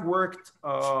have worked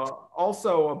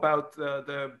also about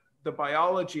the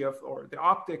biology of, or the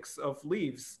optics of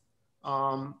leaves.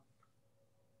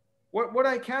 What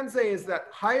I can say is that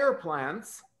higher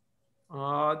plants,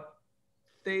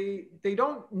 they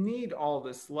don't need all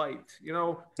this light.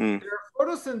 Their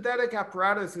photosynthetic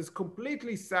apparatus is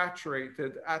completely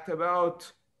saturated at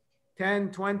about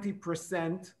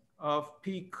 10-20% of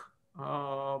peak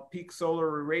solar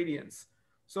irradiance.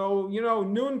 So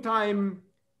noontime,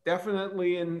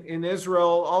 definitely in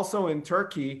Israel, also in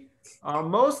Turkey,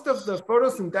 most of the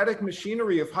photosynthetic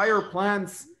machinery of higher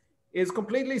plants is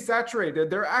completely saturated.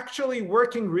 They're actually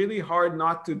working really hard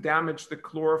not to damage the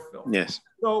chlorophyll. Yes.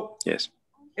 So yes.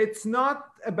 It's not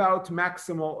about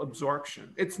maximal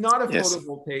absorption. It's not a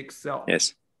photovoltaic cell.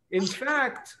 Yes. In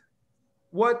fact,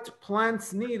 what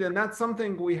plants need, and that's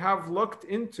something we have looked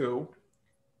into,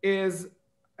 is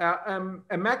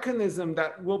a mechanism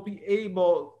that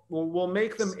will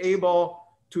make them able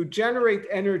to generate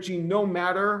energy no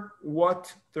matter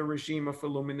what the regime of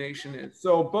illumination is.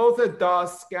 So both at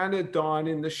dusk and at dawn,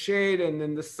 in the shade and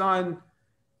in the sun.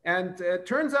 And it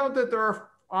turns out that there are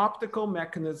optical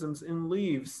mechanisms in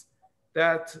leaves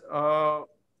that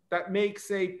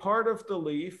makes a part of the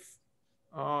leaf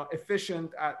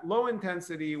efficient at low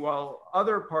intensity, while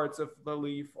other parts of the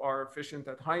leaf are efficient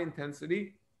at high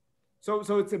intensity. So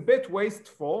it's a bit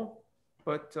wasteful,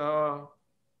 but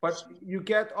you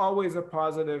get always a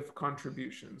positive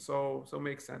contribution. So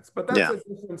makes sense. But that's a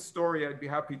different story I'd be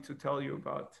happy to tell you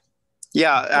about.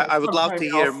 Yeah, I would love to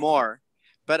hear more.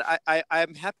 But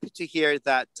I'm happy to hear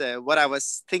that what I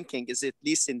was thinking is at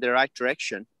least in the right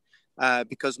direction,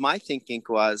 because my thinking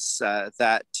was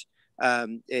that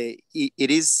it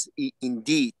is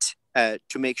indeed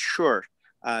to make sure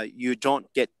you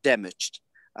don't get damaged.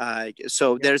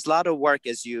 So there's a lot of work,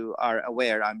 as you are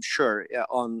aware, I'm sure,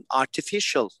 on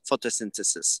artificial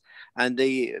photosynthesis. And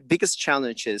the biggest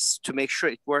challenge is to make sure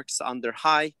it works under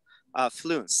high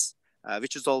fluence.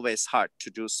 Which is always hard to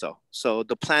do so. So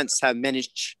the plants have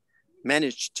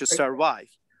managed to survive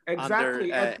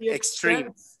exactly under extreme.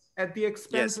 At the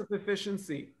expense of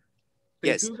efficiency.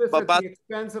 They do this but at the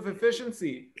expense of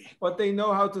efficiency, but they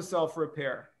know how to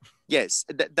self-repair. Yes,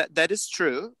 that is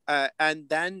true. And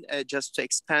then just to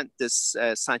expand this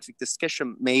scientific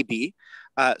discussion, maybe,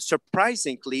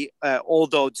 surprisingly,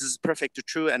 although this is perfectly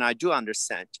true, and I do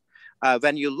understand,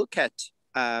 when you look at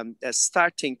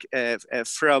starting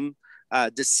from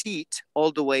the seed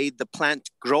all the way the plant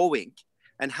growing,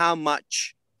 and how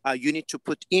much you need to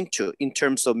put into in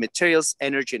terms of materials,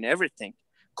 energy, and everything,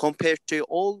 compared to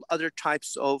all other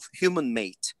types of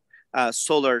human-made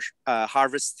solar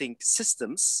harvesting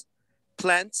systems,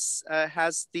 plants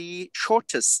has the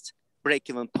shortest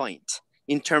break-even point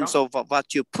in terms of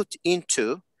what you put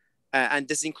into, and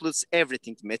this includes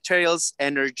everything, materials,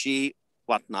 energy,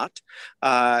 whatnot,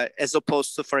 as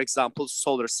opposed to, for example,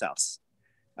 solar cells.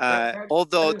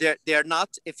 Although they are not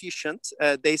efficient,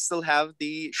 they still have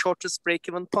the shortest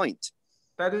break-even point.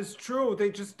 That is true.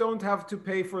 They just don't have to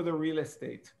pay for the real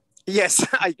estate. Yes,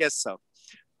 I guess so.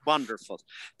 Wonderful.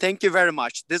 Thank you very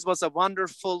much. This was a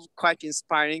wonderful, quite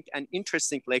inspiring and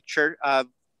interesting lecture.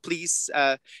 Please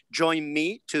join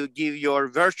me to give your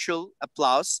virtual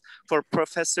applause for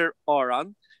Professor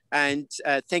Oron. And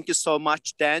thank you so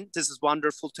much, Dan. This is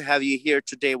wonderful to have you here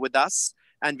today with us.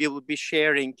 And we will be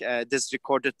sharing this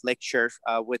recorded lecture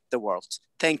with the world.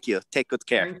 Thank you. Take good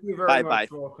care. Thank you very much,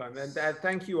 Volkan. And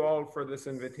thank you all for this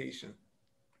invitation.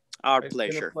 It's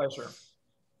pleasure. Been a pleasure.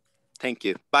 Thank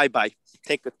you. Bye-bye.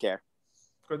 Take good care.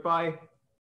 Goodbye.